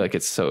 but I feel like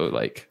it's so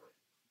like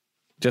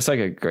just like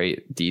a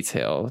great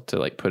detail to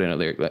like put in a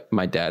lyric. Like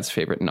my dad's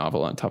favorite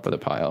novel on top of the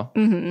pile.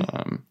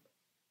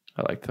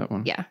 I like that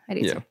one. Yeah, I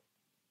do Yeah. too.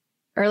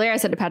 Earlier I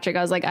said to Patrick,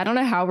 I was like, I don't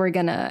know how we're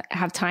gonna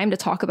have time to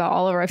talk about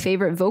all of our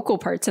favorite vocal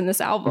parts in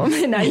this album.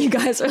 And now you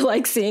guys are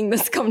like seeing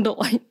this come to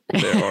light.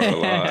 There are a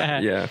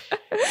lot. Yeah.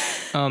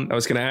 Um, I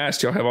was going to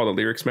ask, y'all have all the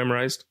lyrics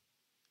memorized?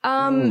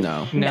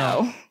 No.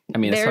 No. I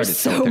mean, it's hard to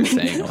There's tell so what they're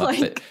many, saying. A lot,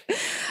 like,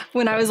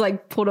 when I was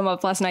like pulled them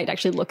up last night to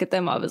actually look at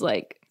them, I was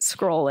like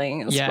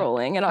scrolling and Yeah.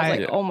 scrolling, and I was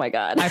I- like, oh my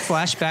God. I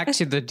flashed back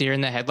to the Deer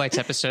in the Headlights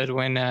episode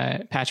when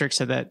Patrick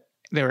said that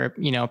there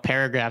were,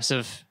 paragraphs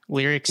of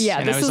lyrics. yeah,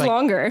 and this I was is like,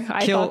 longer.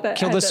 I Kill, thought that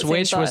Kill I had the that same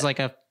Switch was thought. like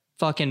a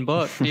fucking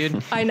book,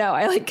 dude. I know.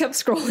 I like kept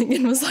scrolling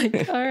and was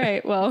like, all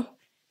right, well,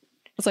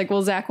 it's like,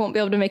 well, Zach won't be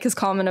able to make his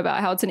comment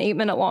about how it's an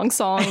 8-minute long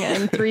song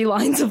and 3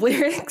 lines of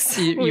lyrics.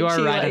 You which are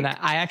he, right like, on that.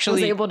 I was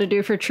actually able to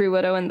do for True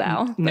Widow and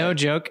Thou. no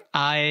joke.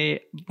 When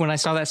I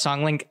saw that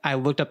song link, I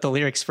looked up the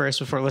lyrics first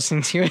before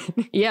listening to it.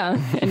 Yeah.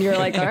 And you're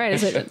like, all right,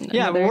 is it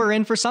Yeah, another we're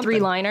in for something.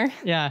 3-liner?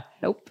 Yeah.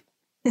 Nope.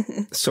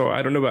 So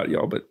I don't know about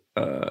y'all, but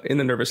In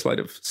the Nervous Light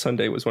of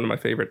Sunday was one of my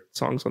favorite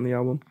songs on the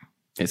album.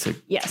 Yes.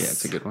 Yeah,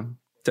 it's a good one.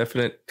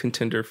 Definite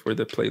contender for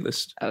the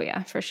playlist. Oh,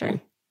 yeah, for sure.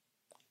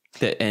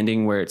 The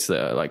ending where it's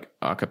the like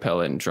a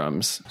cappella and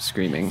drums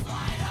screaming.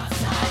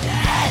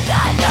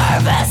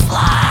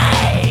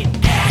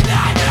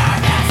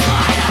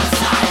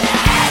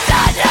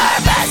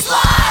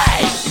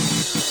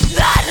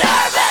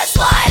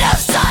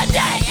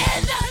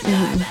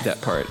 That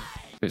part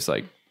was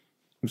like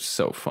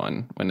so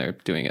fun when they're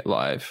doing it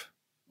live,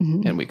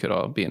 and we could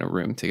all be in a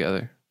room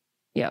together.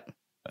 Yep.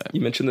 You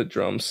mentioned the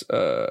drums.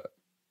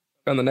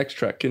 On the next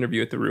track,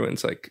 Interview at the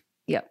Ruins, like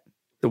Yep.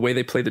 the way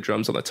they play the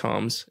drums on the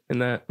toms,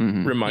 and that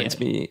reminds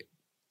me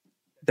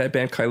that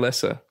band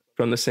Kylesa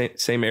from the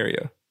same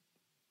area.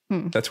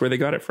 That's where they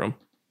got it from.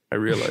 I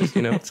realized,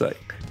 it's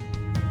like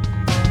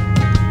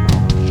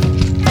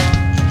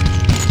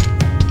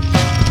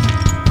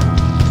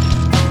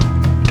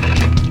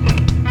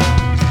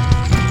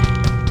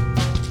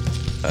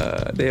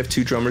They have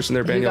 2 drummers in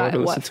their band. Who Y'all got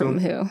ever what listen to from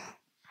them? who?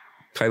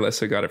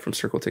 Kylesa got it from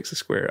Circle Takes a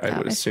Square, I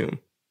would assume.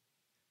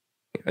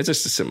 It's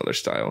just a similar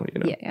style, you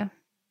know? Yeah.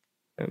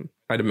 And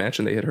I'd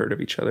imagine they had heard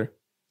of each other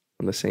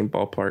from the same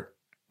ballpark.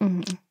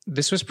 Mm-hmm.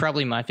 This was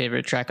probably my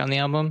favorite track on the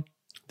album.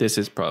 This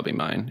is probably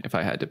mine if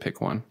I had to pick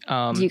one.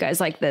 Do you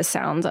guys like the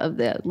sounds of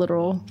the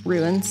literal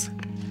ruins?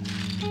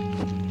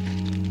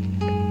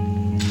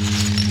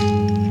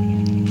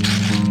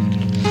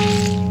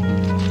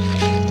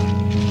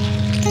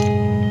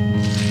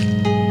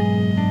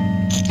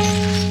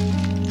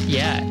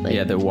 Yeah.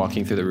 Yeah, the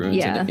walking through the ruins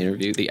Yeah. in the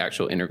interview, the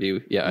actual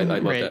interview. Yeah, I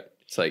love Right. that.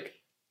 It's like,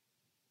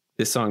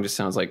 this song just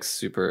sounds like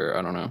super,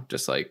 I don't know,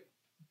 just like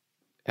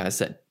has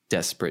that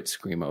desperate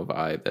screamo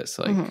vibe. That's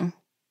like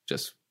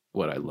just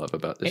what I love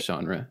about this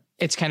genre.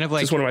 It's kind of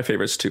like, It's one of my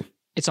favorites too.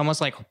 it's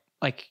almost like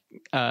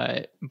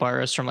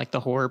borrows from like the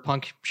horror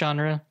punk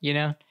genre, you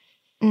know?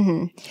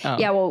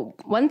 Yeah, well,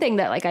 one thing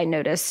that like I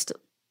noticed,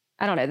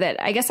 I don't know,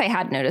 that I guess I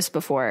had noticed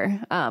before,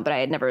 but I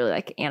had never really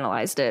like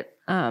analyzed it.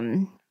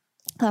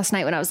 Last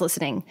night when I was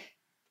listening,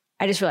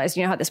 I just realized,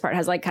 you know how this part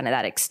has like kind of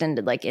that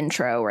extended like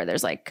intro where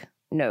there's like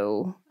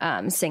no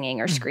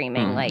singing or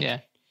screaming. Like Yeah.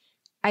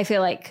 I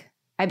feel like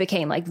I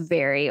became like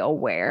very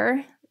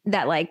aware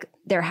that like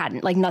there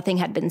hadn't like nothing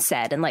had been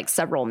said in like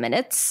several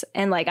minutes.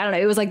 And like, I don't know,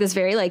 it was like this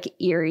very like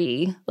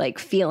eerie like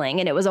feeling.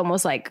 And it was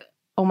almost like,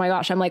 oh my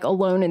gosh, I'm like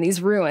alone in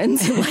these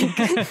ruins. And, like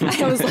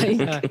I was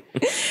like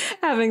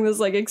having this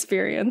like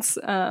experience.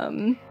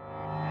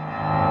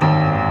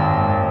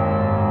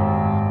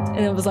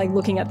 And it was like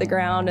looking at the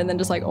ground and then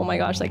just like, oh my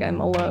gosh, like I'm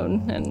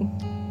alone.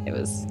 And it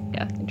was,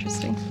 yeah,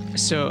 interesting.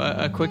 So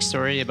a quick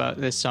story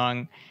about this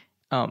song.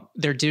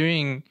 They're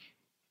doing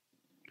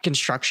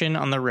construction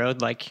on the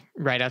road, like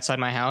right outside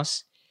my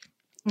house.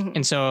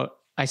 And so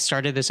I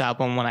started this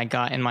album when I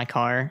got in my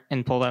car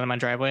and pulled out of my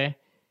driveway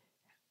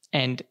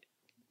and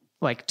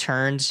like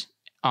turned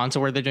onto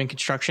where they're doing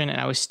construction. And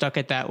I was stuck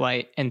at that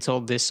light until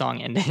this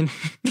song ended.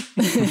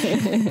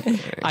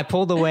 I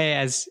pulled away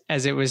as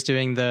it was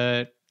doing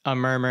the a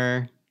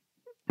murmur,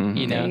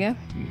 you know. There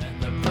you go.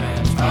 A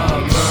murmur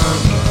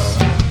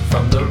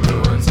from the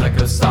ruins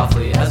echoes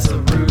softly as the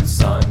roots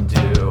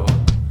undo,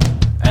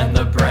 and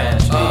the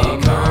branch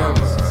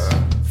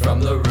becomes from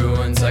the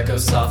ruins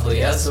echoes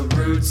softly as the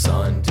roots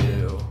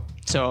undo.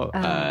 So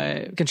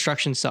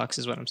construction sucks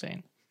is what I'm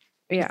saying.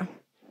 Yeah.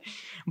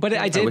 But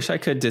I did. I wish I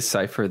could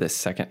decipher the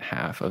second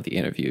half of the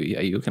interview. Yeah,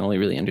 you can only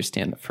really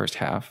understand the first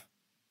half.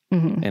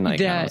 And like,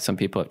 I know some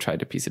people have tried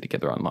to piece it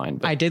together online.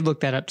 But I did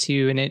look that up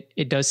too, and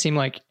it does seem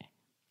like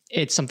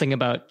it's something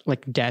about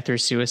like death or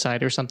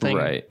suicide or something.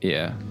 right,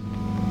 yeah.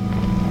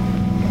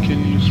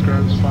 Can you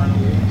describe his final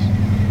words?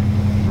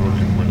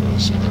 Broken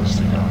windows,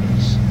 nasty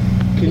eyes.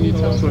 Can you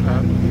tell us what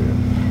happened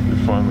here?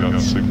 They finally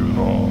got sick of it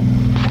all.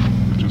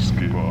 They just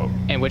gave up.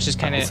 And which is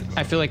kind of,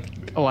 I feel like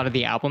a lot of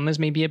the album is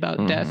maybe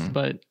about death,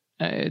 but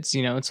it's,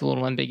 you know, it's a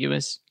little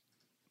ambiguous.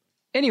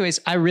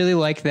 Anyways, I really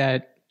like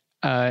that.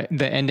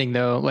 The ending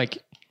though, like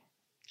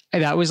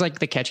that was like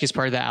the catchiest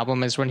part of the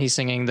album is when he's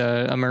singing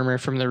A Murmur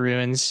from the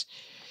Ruins.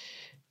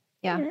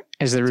 Yeah.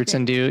 As the roots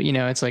undo, you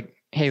know, it's like,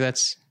 hey,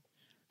 that's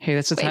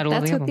the title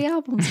of the album. That's what the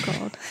album's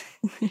called.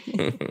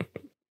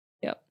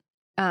 Yep.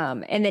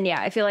 And then,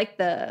 yeah, I feel like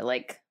the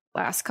like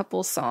last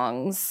couple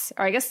songs,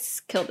 or I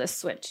guess Kill This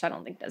Switch, I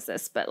don't think does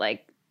this, but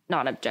like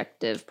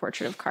Non-Objective,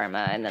 Portrait of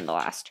Karma, and then the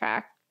last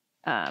track,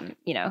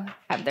 you know,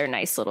 have their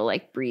nice little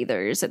like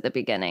breathers at the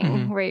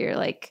beginning where you're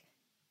like,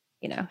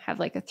 you know, have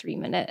like a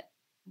 3-minute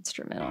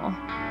instrumental.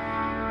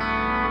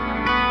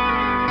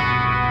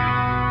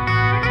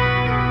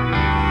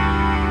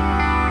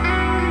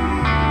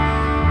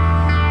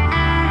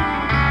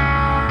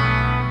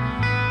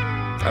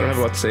 I don't have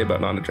a lot to say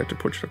about Non-Objective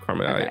Portrait of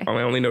Karma. Okay.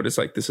 I only noticed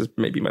like this is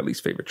maybe my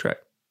least favorite track.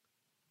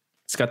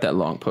 It's got that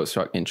long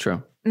post-rock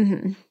intro.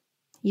 You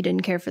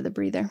didn't care for the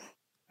breather.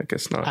 I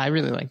guess not. I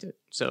really liked it.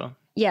 So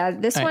Yeah,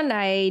 this one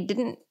I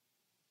didn't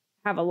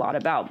have a lot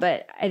about,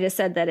 but I just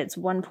said that it's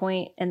one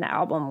point in the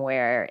album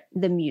where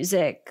the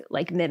music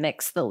like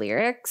mimics the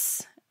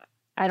lyrics.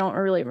 I don't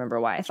really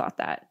remember why I thought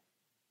that.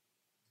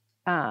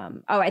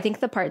 I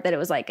think the part that it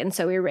was like, and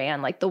so we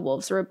ran like the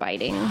wolves were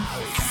biting. So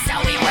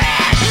we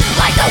ran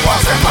like the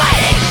wolves were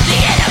biting. The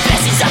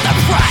inhibitions of the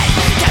prey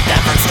kept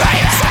them from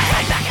straying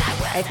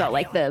back. I felt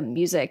like the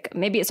music,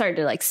 maybe it started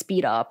to like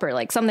speed up or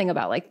like something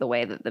about like the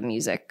way that the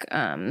music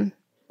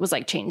was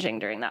like changing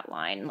during that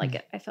line.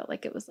 Like I felt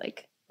like it was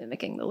like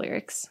mimicking the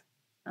lyrics.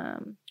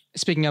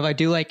 speaking of, I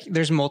do like,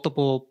 there's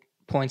multiple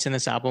points in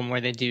this album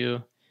where they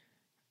do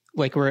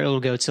like where it'll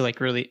go to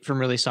like really from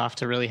really soft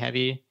to really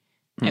heavy.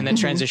 And the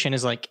transition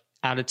is like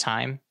out of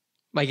time.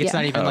 Like it's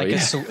not even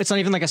it's not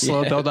even like a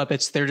slow build up.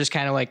 They're just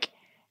kind of like,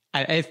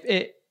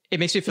 it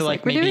makes me feel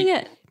like maybe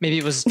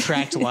it was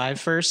tracked live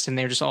first and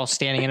they're just all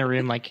standing in a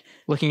room, like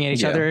looking at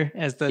each other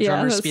as the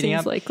drummer's speeding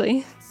up.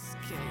 Likely.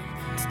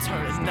 To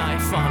turn a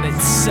knife on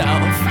itself,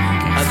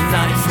 a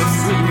knife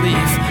of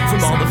relief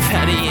from all the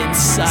petty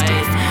insight,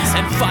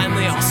 and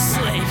finally I'll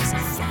sleep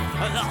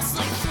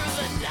through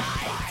the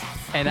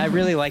night. And I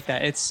really like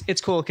that.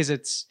 It's cool because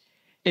it's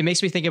it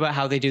makes me think about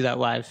how they do that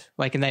live.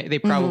 Like, and they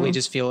probably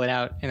just feel it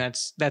out. And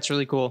that's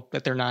really cool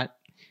that they're not,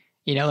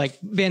 you know, like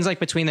bands like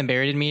Between Them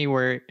Buried and Me,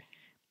 where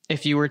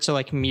if you were to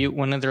like mute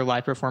one of their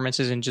live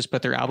performances and just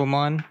put their album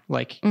on,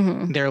 like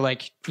they're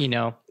like, you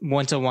know,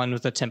 1-to-1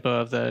 with the tempo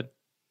of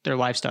their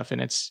live stuff.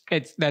 And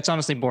that's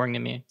honestly boring to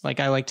me. Like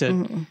I like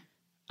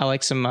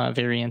some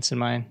variance in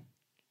my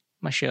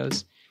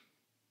shows.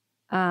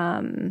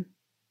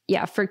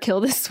 Yeah, for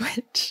Kill the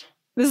Switch.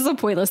 This is a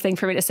pointless thing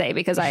for me to say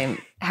because I'm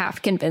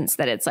half convinced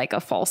that it's like a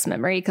false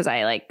memory because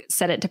I like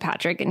said it to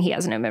Patrick and he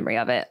has no memory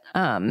of it.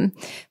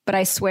 But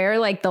I swear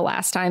like the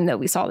last time that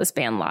we saw this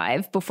band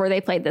live, before they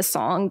played this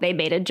song, they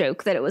made a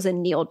joke that it was a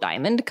Neil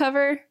Diamond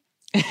cover,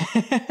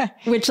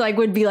 which like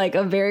would be like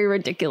a very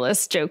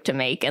ridiculous joke to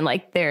make. And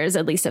like there's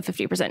at least a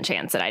 50%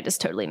 chance that I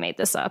just totally made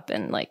this up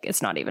and like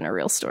it's not even a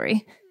real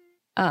story.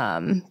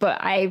 But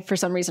I, for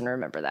some reason,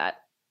 remember that.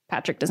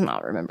 Patrick does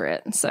not remember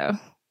it. So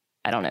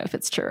I don't know if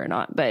it's true or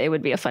not, but it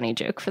would be a funny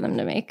joke for them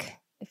to make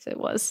if it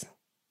was.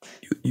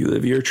 You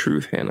live your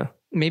truth, Hannah.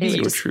 Maybe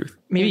your truth.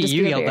 Maybe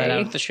you yelled that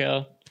out at the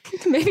show.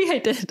 Maybe I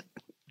did.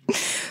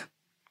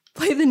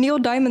 Play the Neil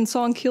Diamond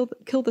song, Kill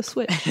the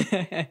Switch.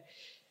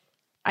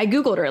 I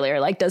Googled earlier,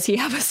 like, does he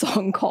have a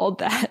song called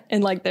that?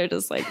 And like, they're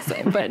just like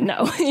saying, but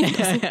no, he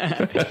doesn't.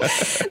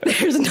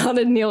 There's not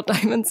a Neil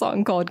Diamond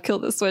song called Kill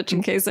the Switch,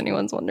 in case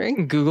anyone's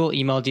wondering. Google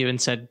emailed you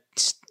and said,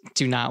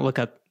 do not look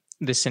up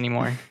this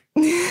anymore.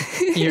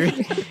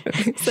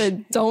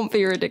 Said, don't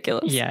be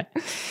ridiculous. Yeah.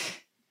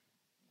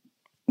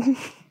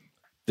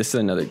 This is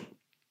another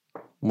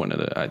one of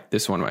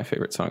this is one of my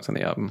favorite songs on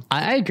the album.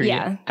 I agree.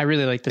 Yeah. I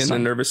really like this In song.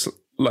 the Nervous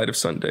Light of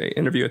Sunday,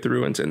 Interview at the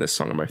Ruins, and this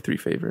song are my 3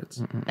 favorites.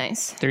 Mm-hmm.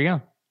 Nice. There you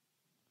go.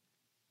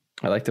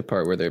 I like the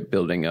part where they're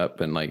building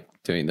up and like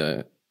doing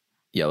the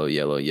yellow,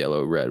 yellow,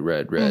 yellow, red,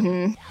 red, red. Yellow,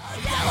 yellow, and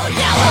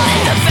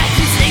the fact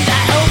you sing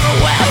that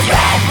overwhelmed.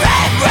 Red,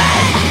 red,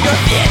 red. Your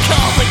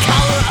vehicle, the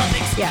color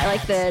of Yeah, I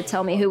like the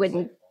tell me who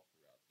wouldn't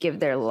give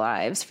their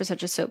lives for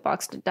such a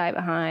soapbox to die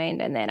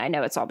behind. And then I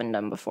know it's all been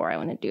done before. I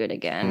want to do it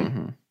again.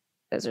 Mm-hmm.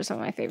 Those are some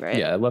of my favorite.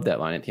 Yeah, I love that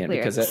line at the end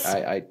lyrics. because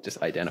I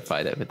just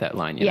identify that with that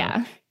line. You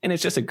know? And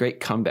it's just a great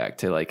comeback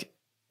to like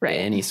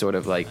any sort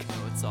of like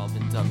It's all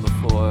been done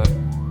before.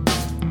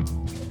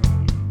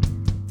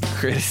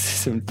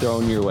 criticism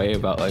thrown your way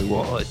about like,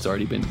 well, it's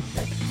already been.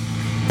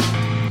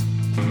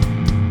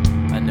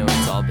 I know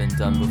it's all been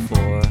done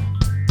before.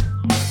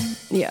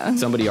 Yeah.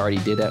 Somebody already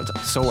did that.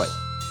 So what?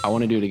 I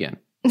want to do it again.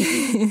 I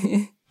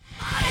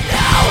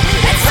know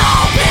it's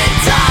all been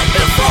done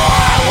before.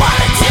 I want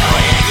to do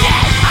it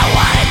again. I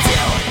want to do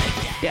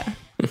it again. Yeah,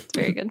 it's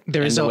very good.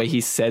 And the way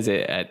he says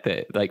it at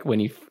the like when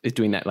he is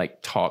doing that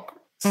like talk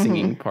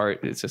singing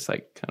part, it's just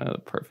like kind of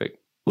the perfect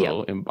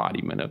little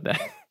embodiment of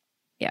that.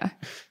 Yeah.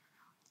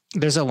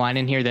 There's a line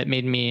in here that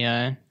made me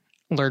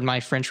learn my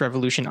French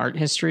Revolution art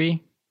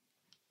history.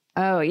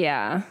 Oh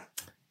yeah.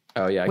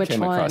 Oh yeah, Which I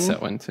came across one?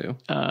 that one too.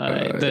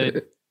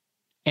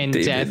 And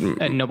Death,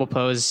 a Noble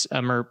Pose,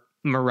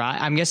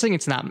 Marat. I'm guessing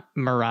it's not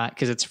Marat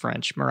because it's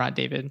French. Marat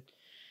David.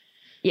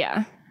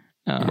 Yeah.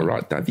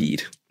 Marat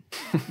David.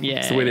 Yeah.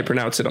 That's the way they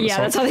pronounce it on the song.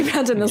 Yeah, that's how they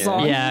pronounce it in the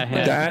song. Yeah.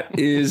 That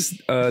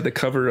is the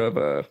cover of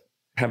a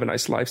Have a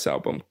Nice Life's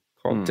album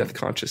called Death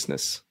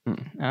Consciousness. Oh.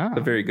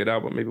 A very good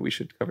album. Maybe we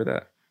should cover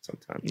that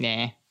sometime.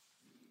 Nah.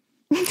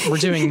 We're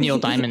doing Neil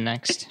Diamond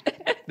next.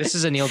 This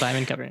is a Neil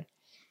Diamond cover.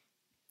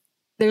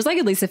 There's like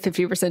at least a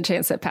 50%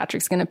 chance that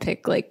Patrick's going to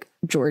pick like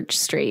George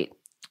Strait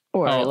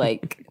or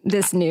like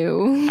this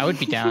new I would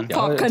be down.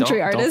 pop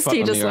country artist fuck he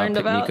with just me or I'll learned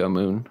pick about. Nico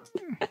Moon.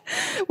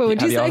 What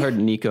would Have you y'all say? heard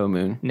Nico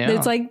Moon? No.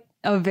 It's like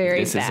a very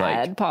This is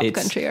bad like- pop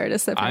it's- country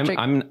artist that Patrick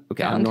I'm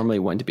found. normally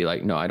one to be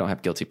like, no, I don't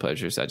have guilty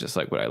pleasures. I just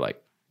like what I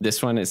like.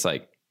 This one is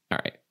like, all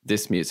right,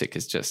 this music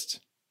is just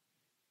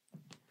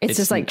It's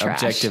just like trash.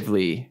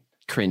 objectively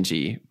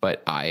cringy,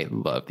 but I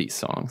love these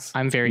songs.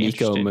 I'm very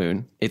Nico interested.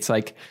 Moon. It's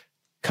like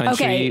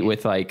country Okay.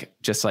 with like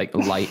just like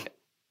light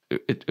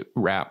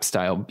rap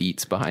style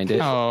beats behind it.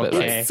 Oh, But,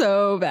 like, okay.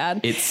 So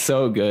bad. it's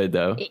so good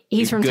though.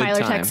 He's from Good Tyler,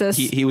 time. Texas.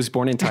 He was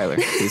born in Tyler.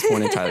 He was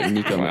born in Tyler.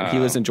 Nico Moon. He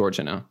lives in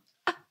Georgia now.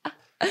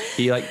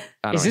 He like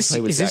I don't know. He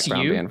played with is this Zach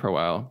Brown you? Band for a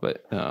while,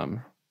 but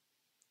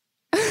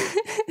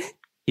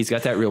he's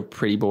got that real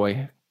pretty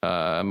boy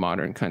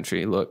modern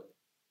country look,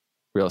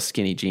 real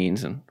skinny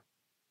jeans and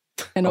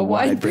And a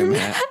wide brim brim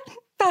hat. hat.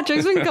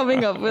 Patrick's been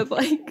coming up with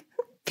like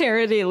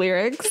parody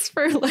lyrics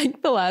for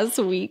like the last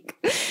week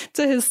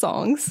to his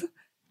songs.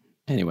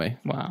 Anyway,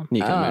 Wow.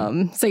 Nico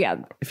Moon. So yeah,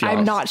 If y'all-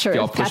 I'm not sure if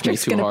y'all if push me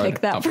Patrick's too going to hard,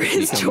 pick that I'll for pick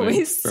his Nico Moon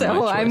choice. for my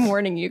So I'm choice.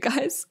 warning you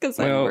guys because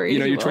I'm Well, worried. you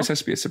know, he your will. choice has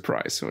to be a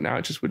surprise. So now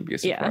it just wouldn't be a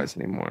Yeah. surprise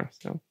anymore.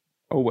 So,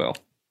 oh well.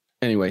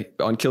 Anyway,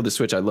 on Kill the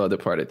Switch, I love the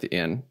part at the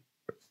end,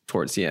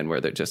 towards the end, where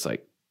they're just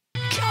like,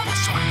 Kill the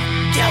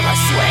switch. Kill the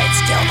switch.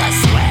 Kill the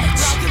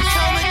switch. Welcome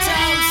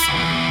comatose.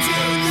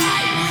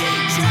 Tonight we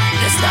journey.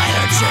 This night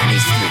our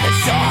journeys through the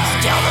dark.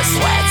 Kill the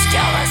switch.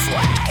 Kill the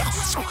switch. Kill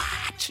the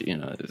switch. you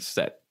know, it's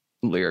that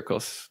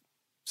lyrical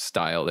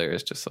style there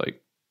is just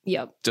like,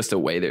 Yep. just the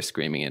way they're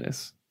screaming it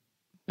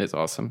is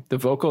awesome. The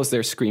vocals,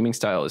 their screaming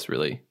style is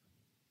really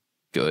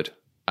good.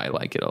 I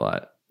like it a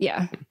lot.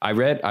 Yeah. I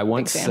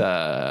once,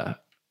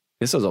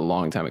 this was a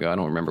long time ago. I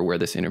don't remember where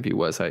this interview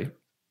was. I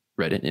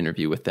read an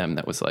interview with them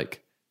that was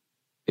like,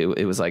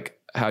 it was like,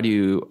 I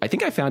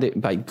think I found it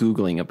by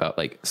Googling about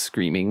like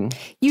screaming.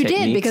 You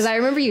techniques. did, because I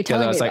remember you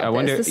telling me. I was like, I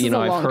wonder,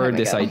 I've heard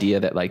this idea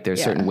that like there's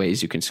Yeah. certain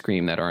ways you can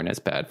scream that aren't as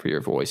bad for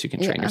your voice. You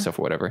can train yourself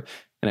or whatever.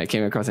 And I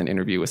came across an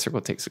interview with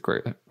Circle Takes the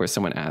Square where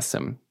someone asked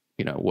them,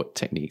 what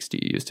techniques do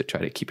you use to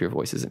try to keep your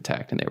voices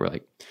intact? And they were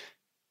like,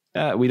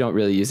 we don't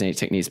really use any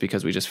techniques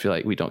because we just feel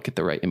like we don't get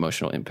the right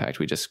emotional impact.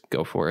 We just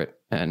go for it.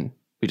 And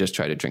we just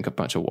try to drink a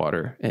bunch of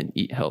water and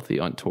eat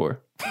healthy on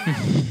tour.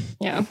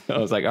 Yeah. I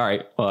was like, all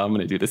right, well, I'm going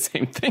to do the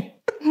same thing.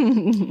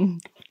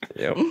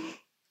 Yep.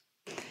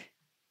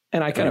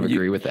 And I kind of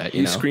agree with that.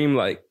 You scream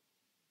like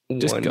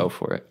just go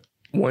for it.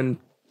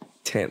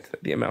 1/10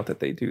 the amount that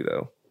they do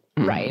though.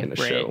 Right. In a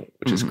show,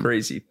 which is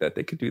crazy that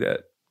they could do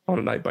that on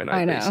a night by night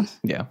I know. basis.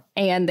 Yeah.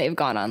 And they've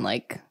gone on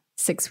like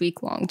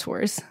 6-week long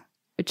tours,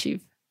 which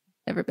you've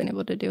never been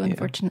able to do,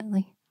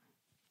 unfortunately.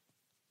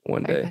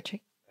 One Sorry, day.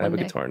 Patrick. I have a One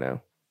day. guitar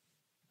now.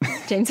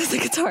 James has a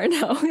guitar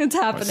now. It's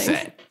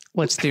happening.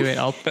 Let's do it.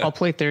 I'll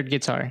play third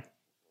guitar.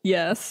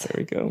 Yes. There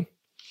we go.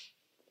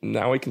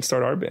 Now we can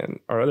start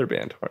our other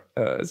band,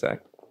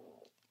 Zach.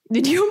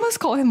 Did you almost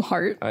call him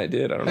Heart? I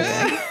did. I don't know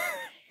why.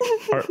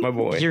 Heart, my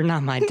boy. You're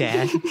not my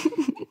dad.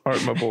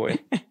 Heart, my boy.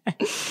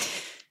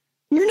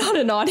 You're not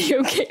an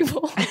audio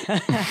cable.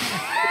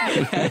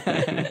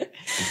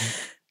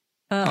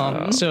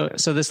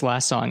 So this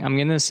last song, I'm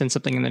gonna send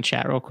something in the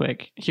chat real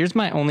quick. Here's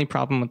my only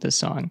problem with this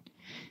song,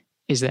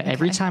 is that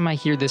every time I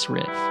hear this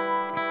riff,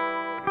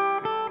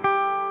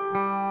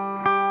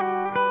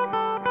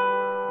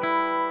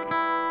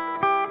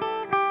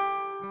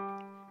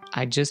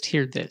 I just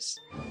hear this.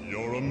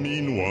 You're a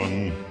mean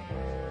one,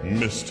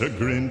 Mr.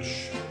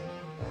 Grinch.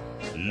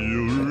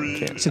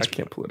 I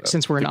can't pull it up.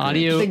 Since we're an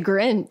audio The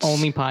Grinch.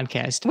 only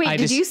podcast. Wait,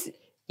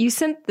 you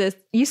sent this?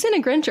 You sent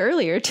a Grinch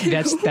earlier too.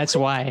 That's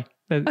why.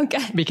 Okay.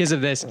 Because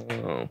of this.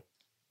 Oh.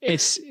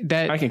 It's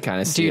that I can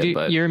kind of see dude, it,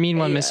 but you're a mean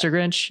one, Mr.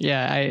 Grinch.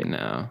 Yeah,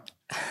 no.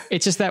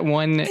 it's just that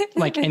one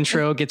like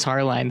intro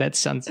guitar line that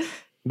sounds.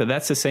 But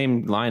that's the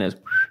same line as.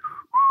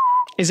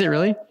 Is it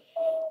really?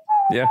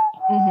 Yeah.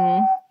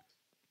 Mm-hmm.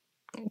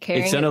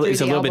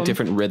 It's a little bit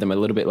different rhythm, a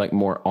little bit like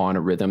more on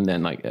a rhythm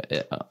than like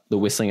the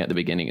whistling at the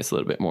beginning is a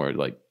little bit more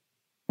like,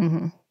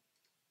 I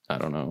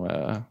don't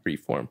know.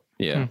 Freeform.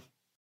 Yeah.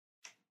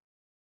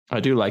 I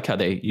do like how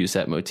they use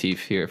that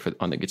motif here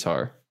on the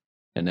guitar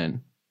and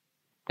then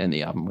end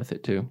the album with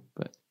it too.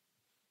 But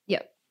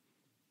Yep.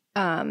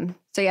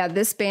 So yeah,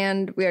 this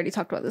band, we already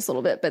talked about this a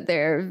little bit, but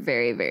they're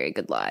very, very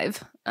good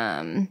live.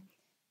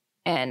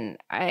 And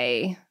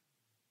I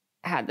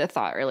had the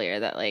thought earlier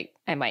that like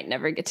I might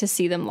never get to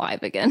see them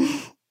live again,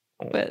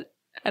 but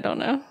I don't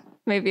know.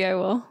 Maybe I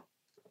will.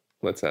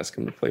 Let's ask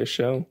him to play a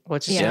show.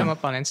 Let's just hit them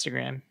up on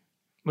Instagram.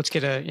 Let's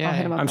get I'll hit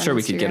 'em up I'm on sure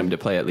we could get Instagram. them to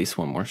play at least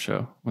one more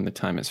show when the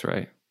time is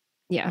right.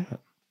 Yeah.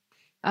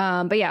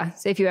 But yeah,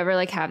 so if you ever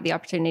like have the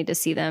opportunity to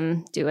see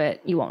them, do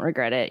it. You won't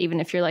regret it. Even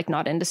if you're like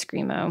not into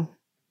Screamo,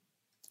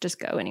 just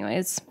go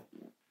anyways.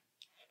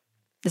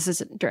 This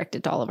is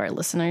directed to all of our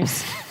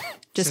listeners.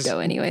 Just go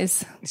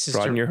anyways.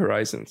 Broaden your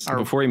horizons.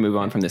 Before we move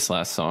on from this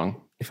last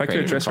song, If I could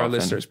address our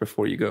listeners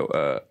before you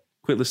go,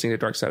 quit listening to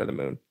Dark Side of the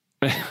Moon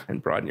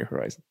and broaden your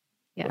horizon.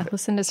 Yeah,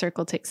 listen to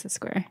Circle Takes the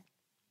Square.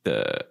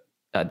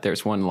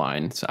 There's one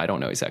line, so I don't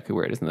know exactly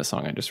where it is in the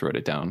song. I just wrote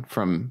it down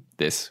from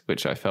this,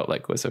 which I felt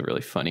like was a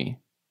really funny,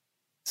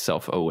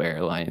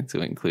 self-aware line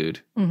to include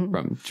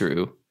from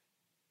Drew,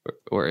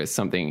 or is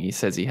something he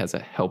says he has a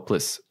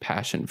helpless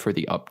passion for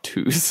the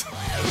obtuse. Do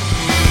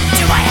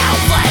I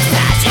helpless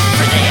passion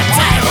for the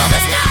implacable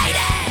this night?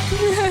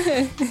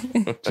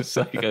 Just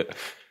like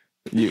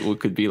it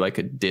could be like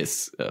a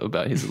diss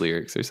about his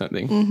lyrics or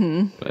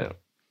something. But, At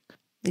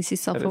least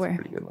he's That is a self-aware.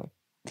 pretty good line.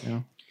 yeah.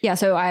 Yeah,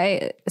 so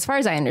as far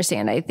as I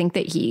understand, I think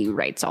that he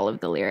writes all of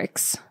the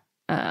lyrics,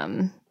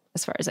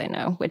 as far as I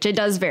know, which it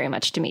does very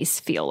much to me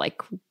feel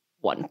like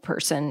one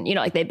person,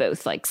 like they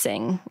both like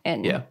sing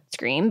and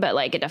scream, but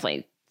like it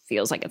definitely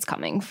feels like it's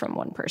coming from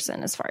one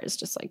person as far as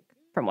just like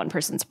from one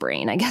person's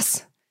brain, I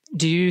guess.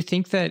 Do you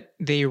think that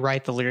they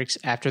write the lyrics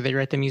after they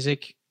write the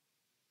music?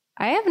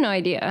 I have no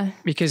idea.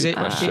 Because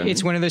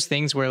it's one of those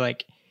things where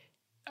like,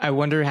 I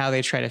wonder how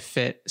they try to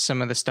fit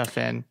some of the stuff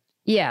in.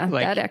 Yeah,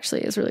 Like, that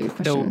actually is a really good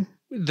question.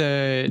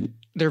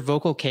 Their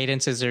vocal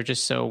cadences are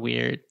just so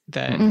weird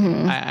that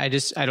I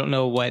don't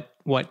know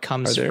what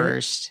comes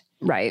first.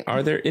 Right.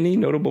 Are there any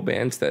notable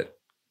bands that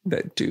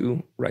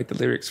do write the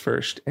lyrics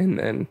first and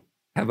then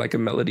have like a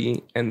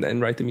melody and then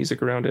write the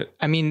music around it?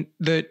 I mean,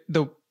 the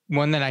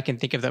one that I can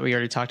think of that we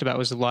already talked about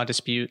was the Law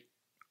Dispute.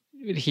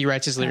 He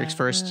writes his lyrics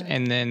first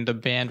and then the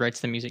band writes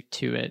the music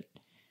to it.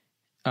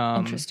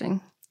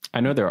 Interesting. I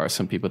know there are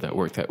some people that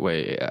work that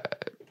way.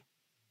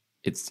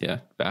 It's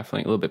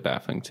baffling, a little bit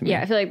baffling to me.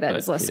 Yeah, I feel like that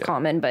is less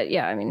common, but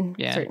I mean,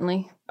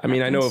 certainly. I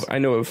mean, I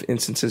know of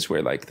instances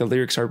where like the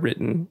lyrics are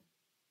written,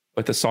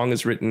 but the song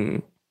is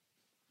written.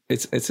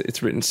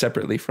 It's written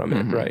separately from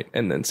it, right?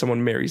 And then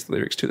someone marries the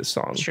lyrics to the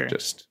song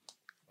just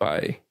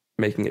by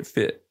making it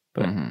fit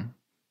but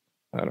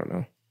I don't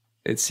know.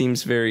 It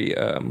seems very,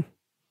 I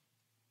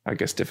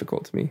guess,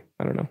 difficult to me.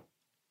 I don't know.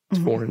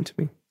 It's foreign to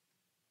me.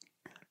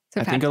 So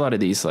I think a lot of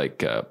these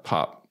like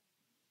pop,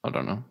 I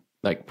don't know,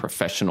 like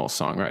professional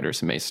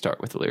songwriters may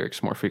start with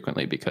lyrics more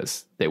frequently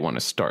because they want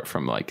to start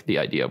from like the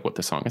idea of what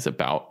the song is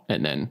about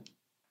and then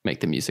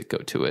make the music go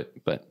to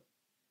it. But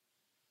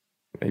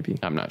maybe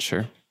I'm not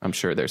sure. I'm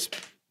sure there's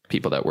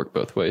people that work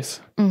both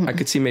ways. I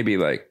could see maybe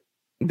like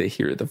they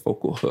hear the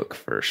vocal hook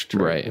first,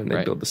 right? And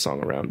they build the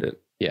song around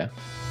it. Yeah.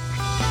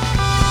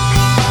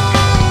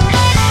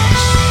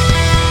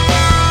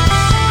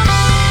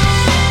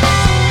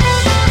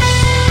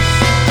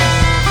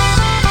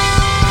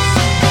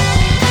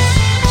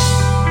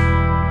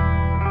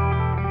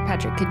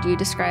 Patrick, could you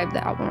describe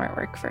the album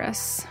artwork for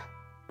us?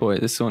 Boy,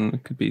 this one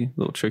could be a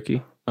little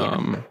tricky.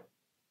 Yeah.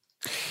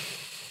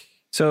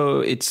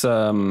 So it's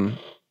a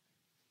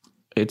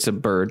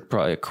bird,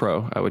 probably a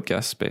crow, I would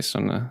guess, based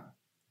on the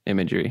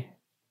imagery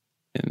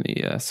in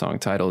the song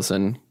titles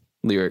and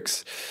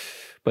lyrics.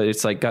 But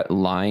it's like got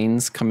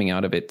lines coming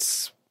out of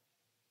its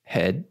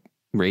head,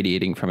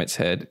 radiating from its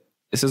head.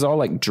 This is all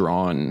like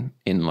drawn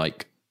in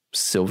like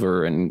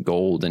silver and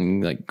gold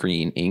and like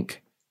green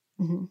ink.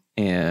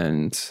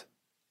 And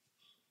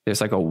there's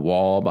like a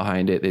wall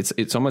behind it.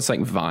 It's almost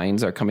like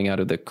vines are coming out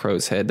of the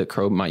crow's head. The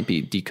crow might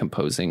be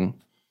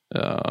decomposing.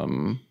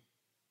 And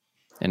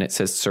it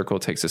says circle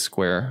takes a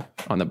square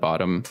on the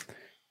bottom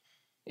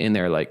in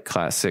their like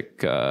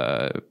classic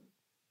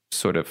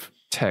sort of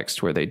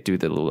text where they do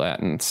the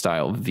Latin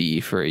style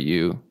V for a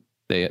U.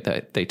 They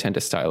tend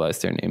to stylize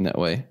their name that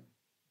way.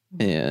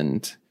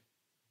 And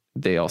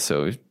they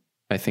also,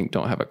 I think,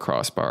 don't have a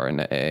crossbar in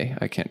the A.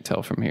 I can't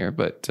tell from here,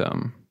 but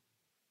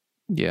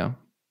yeah.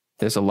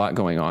 There's a lot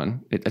going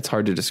on. It's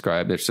hard to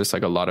describe. There's just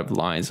like a lot of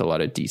lines, a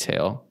lot of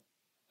detail.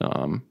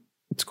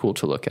 It's cool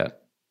to look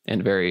at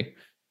and very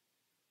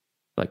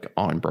like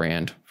on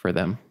brand for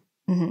them.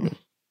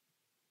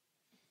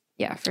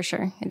 Yeah, for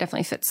sure. It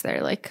definitely fits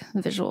their like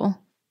visual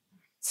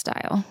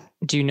style.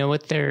 Do you know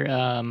what their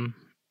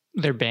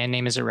band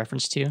name is a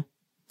reference to?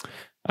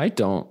 I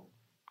don't.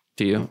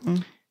 Do you?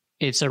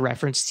 It's a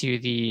reference to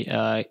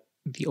the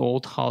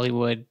old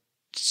Hollywood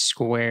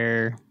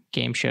Square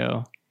game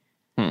show.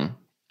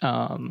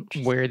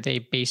 Where they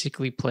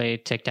basically play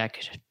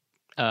tic-tac-toe.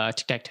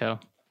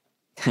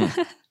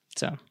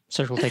 So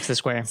circle takes the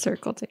square.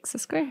 Circle takes the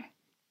square.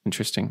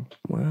 Interesting.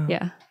 Wow.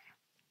 Yeah.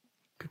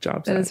 Good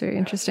job, That Zach. is very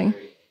interesting.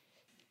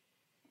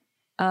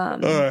 All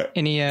right.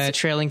 Any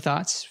trailing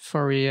thoughts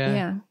before we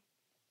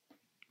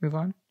move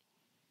on?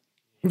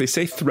 They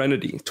say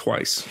threnody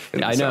twice.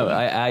 I know.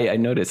 I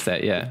noticed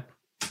that. Yeah.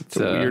 It's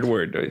a weird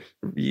word to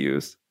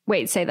use.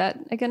 Wait, say that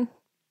again.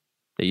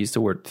 They used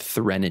the word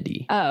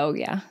threnody. Oh,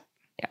 yeah.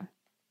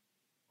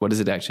 What does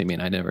it actually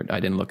mean? I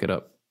didn't look it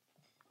up.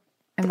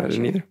 I'm not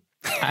didn't either.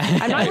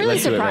 I'm not really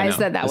Let's do it right surprised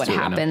now. that Let's would do it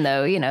right happen,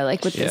 though, you know,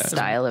 like with this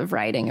style of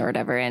writing or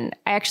whatever. And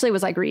I actually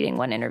was like reading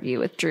one interview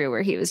with Drew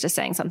where he was just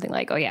saying something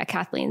like, oh, yeah,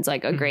 Kathleen's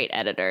like a great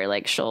editor.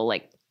 Like she'll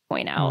like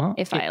point out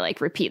if I like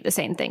repeat the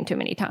same thing too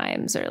many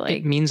times or like.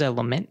 It means I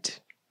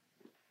lament.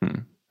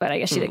 But I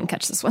guess she didn't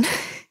catch this one.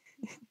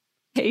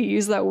 Hey, you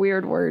used that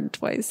weird word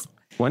twice.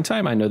 One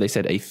time I know they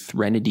said a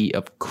threnody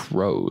of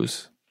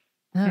crows.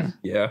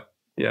 Yeah.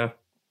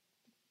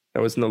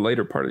 That was in the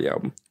later part of the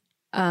album.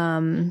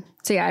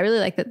 So yeah, I really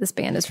like that this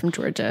band is from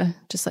Georgia,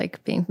 just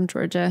like being from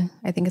Georgia.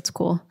 I think it's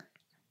cool.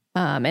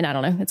 And I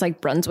don't know, it's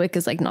like Brunswick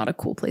is like not a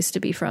cool place to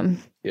be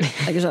from. Yeah.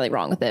 Like there's nothing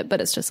wrong with it, but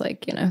it's just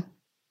like, you know.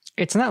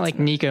 It's not like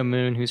Nico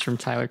Moon, who's from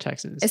Tyler,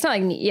 Texas. It's not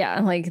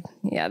like,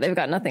 they've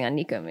got nothing on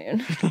Nico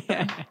Moon.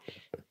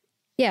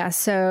 Yeah.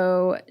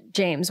 So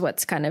James,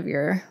 what's kind of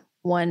your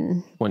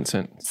one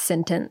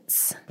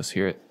sentence? Let's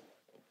hear it.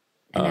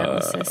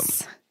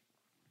 Analysis.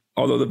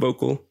 Although the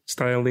vocal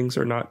stylings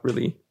are not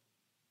really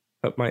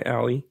up my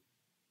alley.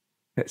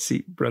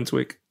 See,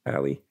 Brunswick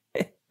alley.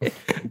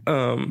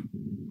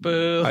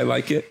 Boo. I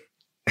like it.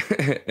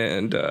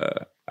 And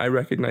I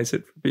recognize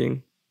it for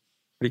being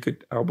a pretty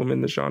good album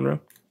in the genre.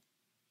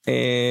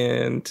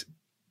 And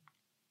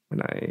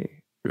when I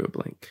drew a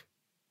blank.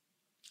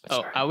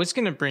 Oh, I was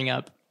going to bring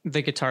up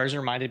the guitars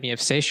reminded me of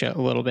Seisha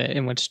a little bit,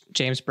 in which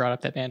James brought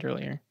up that band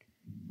earlier.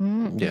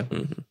 Yeah.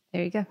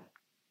 There you go.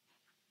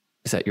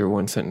 Is that your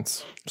one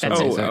sentence? That's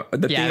the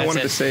it. thing I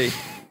wanted to say,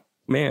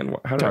 man,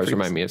 how did I Guitars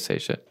remind me of Say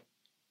Shit.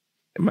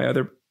 my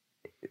other?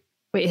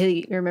 Wait,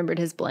 he remembered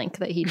his blank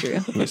that he drew.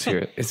 Let's hear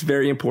it. It's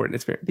very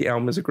important. The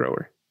album is a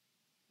grower.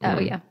 Oh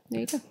yeah,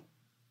 there you go.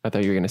 I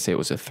thought you were going to say it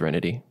was a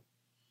threnody.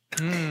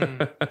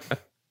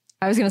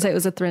 I was going to say it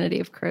was a threnody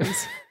of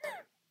crows.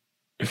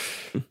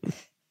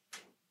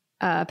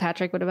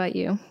 Patrick, what about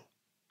you?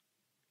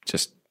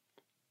 Just,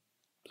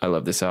 I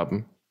love this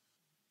album.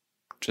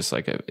 Just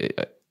like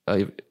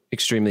a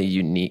extremely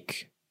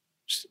unique,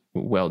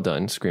 well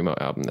done screamo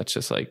album that's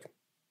just like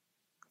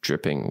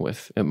dripping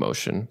with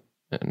emotion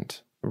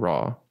and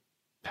raw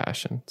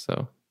passion.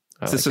 So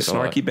is this a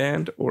snarky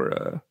band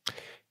or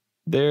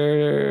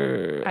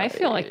I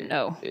feel like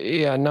no.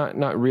 Yeah,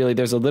 not really.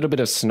 There's a little bit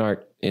of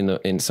snark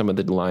in some of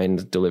the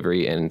line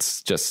delivery, and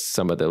it's just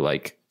some of the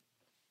like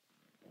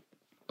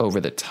over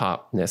the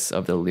topness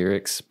of the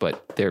lyrics,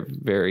 but they're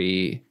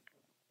very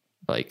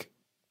like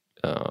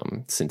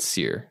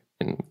sincere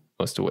in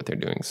most of what they're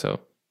doing. So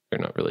they're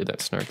not really that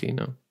snarky,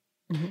 no.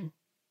 Mm-hmm.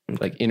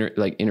 Like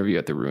Interview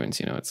at the Ruins,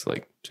 you know, it's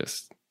like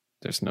just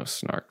there's no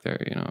snark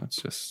there, you know.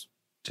 It's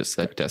just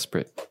that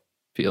desperate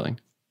feeling.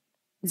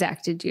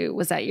 Zach,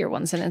 was that your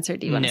one sentence, or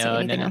do you want to say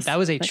anything else? That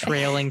was a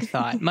trailing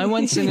thought. My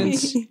one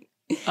sentence,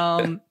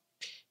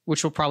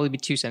 which will probably be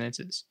 2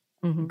 sentences.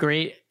 Mm-hmm.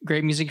 Great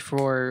music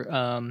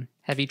for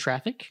heavy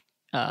traffic.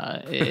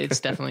 It's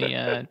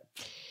definitely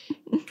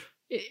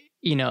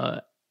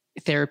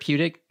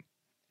therapeutic.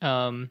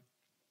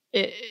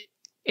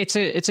 It's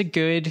a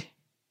good,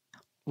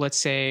 let's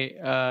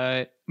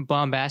say,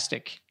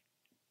 bombastic.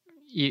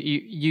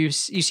 You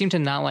seem to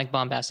not like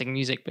bombastic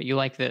music, but you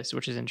like this,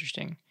 which is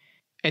interesting.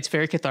 It's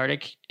very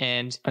cathartic,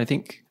 and I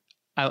think.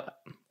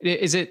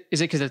 Is it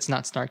because it's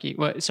not snarky?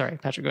 What? Sorry,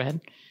 Patrick, go ahead.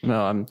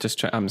 No,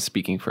 I'm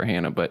speaking for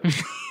Hannah, but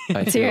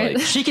I feel like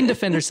she can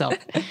defend herself.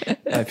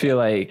 I feel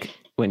like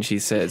when she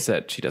says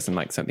that she doesn't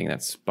like something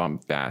that's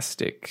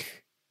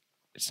bombastic,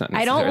 it's not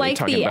necessarily I don't like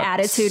the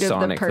attitude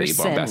of the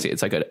person. Bombastic.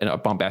 It's like a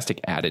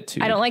bombastic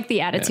attitude. I don't like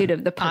the attitude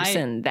of the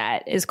person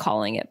that is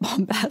calling it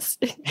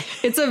bombastic.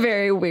 It's a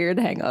very weird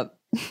hang up.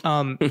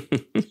 I'm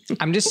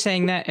just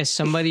saying that as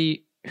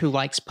somebody who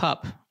likes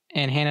Pup,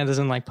 and Hannah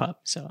doesn't like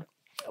Pup, so.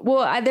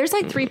 Well, there's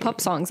like 3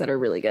 Pup songs that are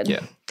really good. Yeah,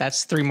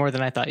 that's 3 more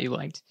than I thought you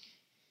liked.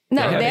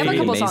 No, they have a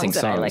couple songs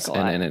that I like a lot,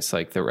 and then it's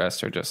like the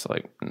rest are just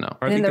like no.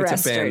 I think the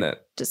that's a band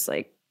that just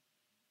like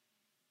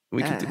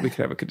we could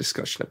have a good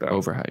discussion about.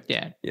 Overhyped.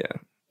 Yeah.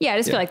 I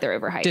just feel like they're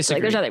overhyped. Disagree.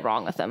 Like there's nothing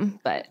wrong with them,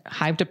 but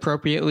hyped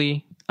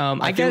appropriately.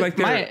 I feel like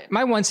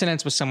my one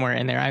sentence was somewhere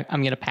in there.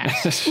 I'm gonna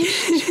pass.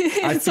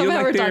 I feel somehow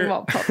like we're talking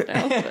about Pup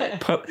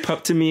now.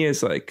 Pup to me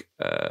is like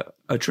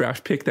a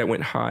draft pick that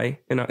went high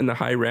in the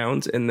high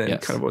rounds and then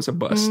kind of was a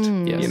bust.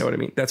 You know what I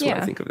mean? That's what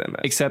I think of them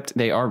as. Except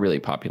they are really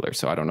popular,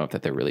 so I don't know if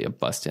they're really a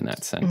bust in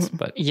that sense.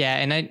 But yeah,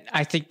 and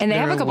I think and they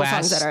have a couple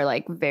songs that are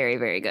like very,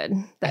 very good.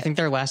 I think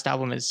their last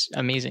album is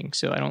amazing.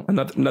 So I don't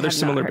another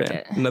similar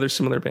band. Another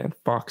similar band,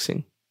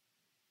 Foxing.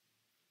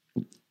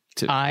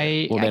 They're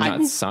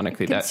not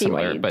sonically that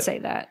similar, but say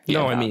that.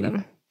 No, I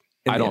mean,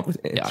 I don't.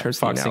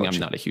 Foxing, I'm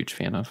not a huge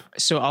fan of.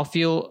 So I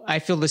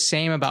feel the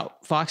same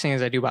about Foxing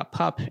as I do about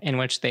Pup, in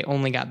which they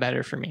only got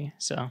better for me.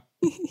 So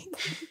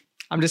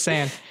I'm just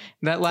saying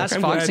that last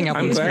Foxing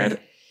album. I'm glad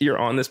you're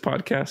on this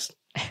podcast.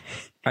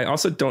 I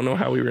also don't know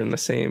how we were in the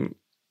same.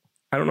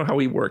 I don't know how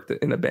we worked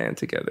in a band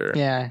together.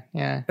 Yeah.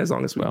 As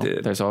long as we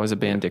did. There's always a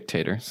band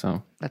dictator.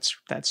 So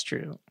that's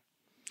true.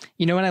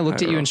 You know, when I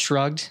looked at you and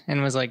shrugged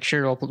and was like,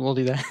 sure, we'll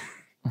do that.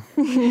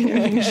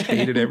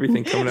 Hated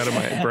everything coming out of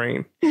my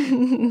brain.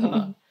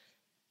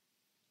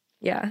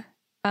 Yeah.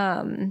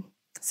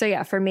 So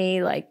yeah, for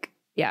me, like,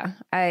 yeah,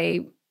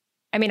 I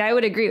mean, I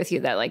would agree with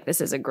you that like,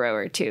 this is a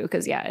grower too.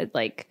 Cause yeah,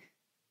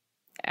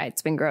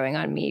 it's been growing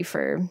on me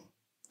for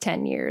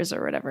 10 years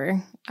or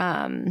whatever.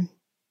 And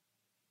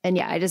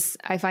yeah,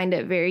 I find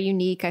it very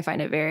unique. I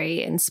find it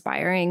very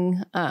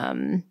inspiring.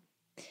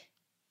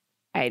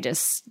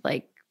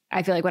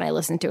 I feel like when I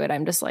listen to it,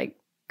 I'm just like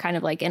kind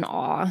of like in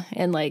awe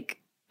and like,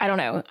 I don't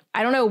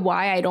know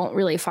why I don't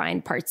really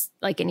find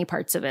any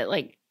parts of it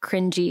like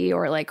cringy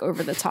or like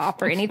over the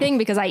top or anything,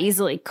 because I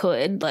easily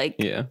could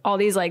all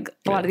these, like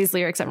a lot of these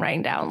lyrics I'm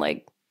writing down,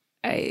 like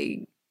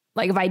if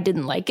I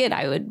didn't like it,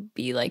 I would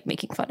be like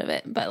making fun of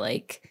it. But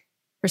like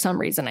for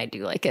some reason I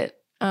do like it.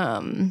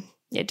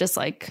 It just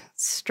like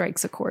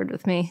strikes a chord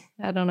with me.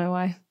 I don't know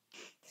why.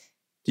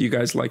 Do you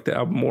guys like the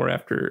album more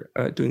after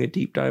doing a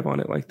deep dive on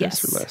it like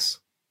this or less?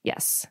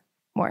 Yes,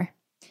 more.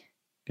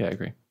 Yeah, I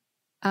agree.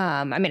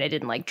 I mean, it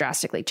didn't like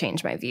drastically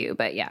change my view,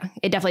 but yeah,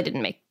 it definitely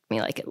didn't make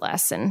me like it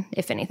less. And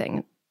if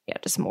anything, yeah,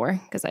 just more,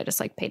 because I just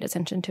like paid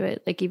attention to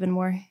it like even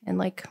more and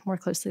like more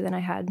closely than I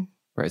had.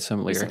 Right,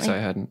 some lyrics recently.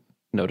 I hadn't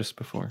noticed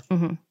before.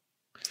 Mm-hmm.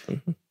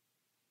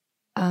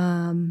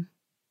 Mm-hmm.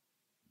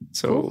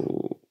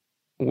 So,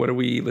 what are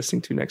we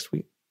listening to next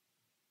week?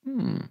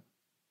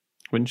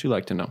 Wouldn't you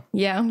like to know?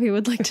 Yeah, we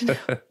would like to know.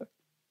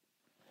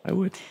 I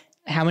would.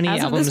 How many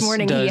albums of this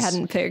morning he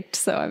hadn't picked,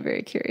 so I'm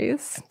very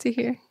curious to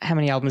hear. How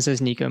many albums does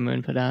Nico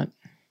Moon put out?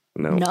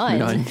 No,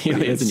 none. He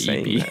has an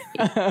EP.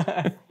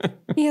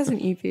 He has an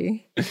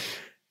EP.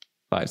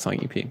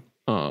 5-song EP.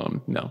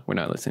 No, we're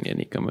not listening to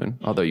Nico Moon.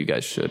 Although you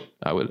guys should.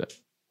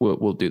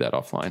 We'll do that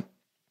offline.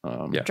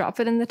 Drop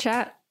it in the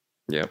chat.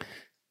 Yep.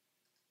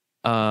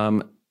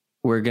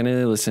 We're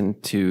gonna listen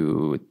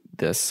to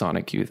the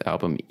Sonic Youth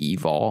album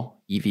Evol,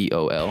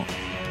 EVOL.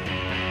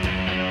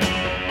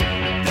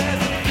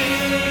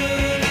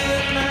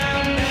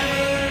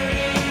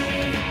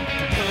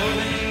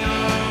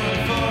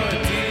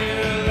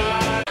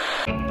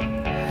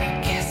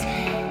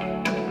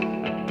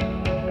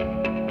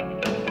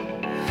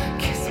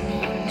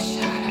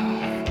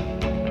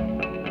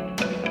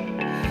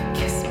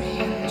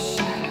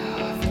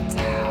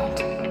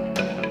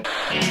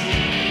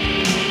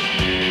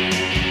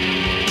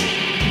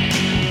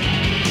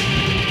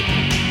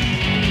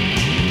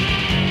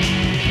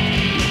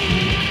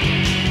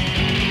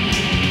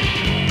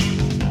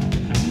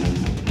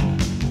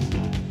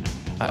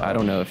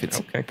 don't know if it's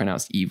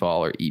pronounced Evol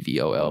or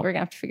EVOL. We're going to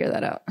have to figure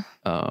that out.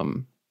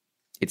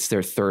 It's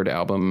their third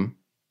album.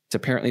 It's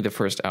apparently the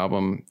first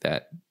album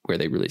where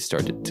they really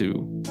started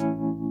to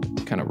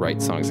kind of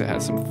write songs that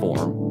had some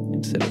form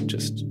instead of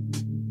just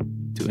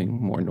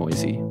doing more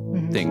noisy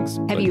things.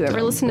 Have you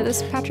ever listened to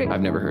this, Patrick?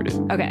 I've never heard it.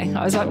 Okay.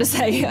 I was about to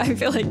say, I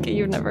feel like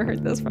you've never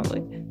heard this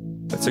probably.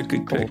 That's a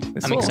good pick.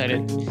 I'm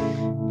excited.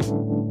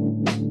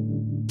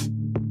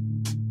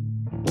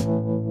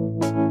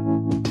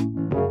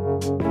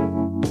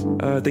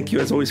 Thank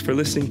you as always for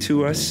listening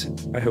to us.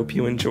 I hope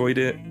you enjoyed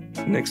it.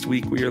 Next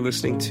week we are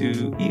listening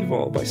to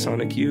Evol by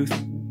Sonic Youth.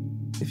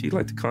 If you'd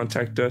like to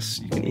contact us,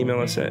 you can email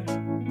us at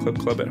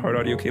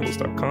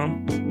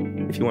clubclub@hardaudiocables.com.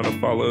 If you want to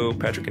follow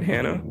Patrick and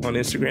Hannah on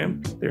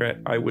Instagram, they're at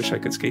I Wish I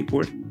Could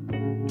Skateboard.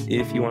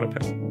 If you want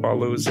to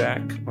follow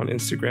Zach on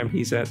Instagram,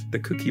 he's at the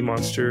Cookie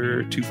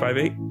Monster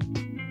 258.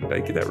 Did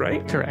I get that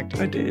right? Correct.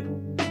 I did.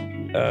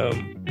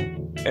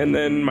 And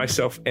then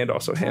myself and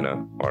also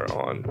Hannah are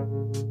on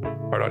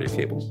Hard Audio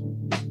Cables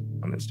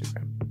on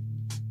Instagram.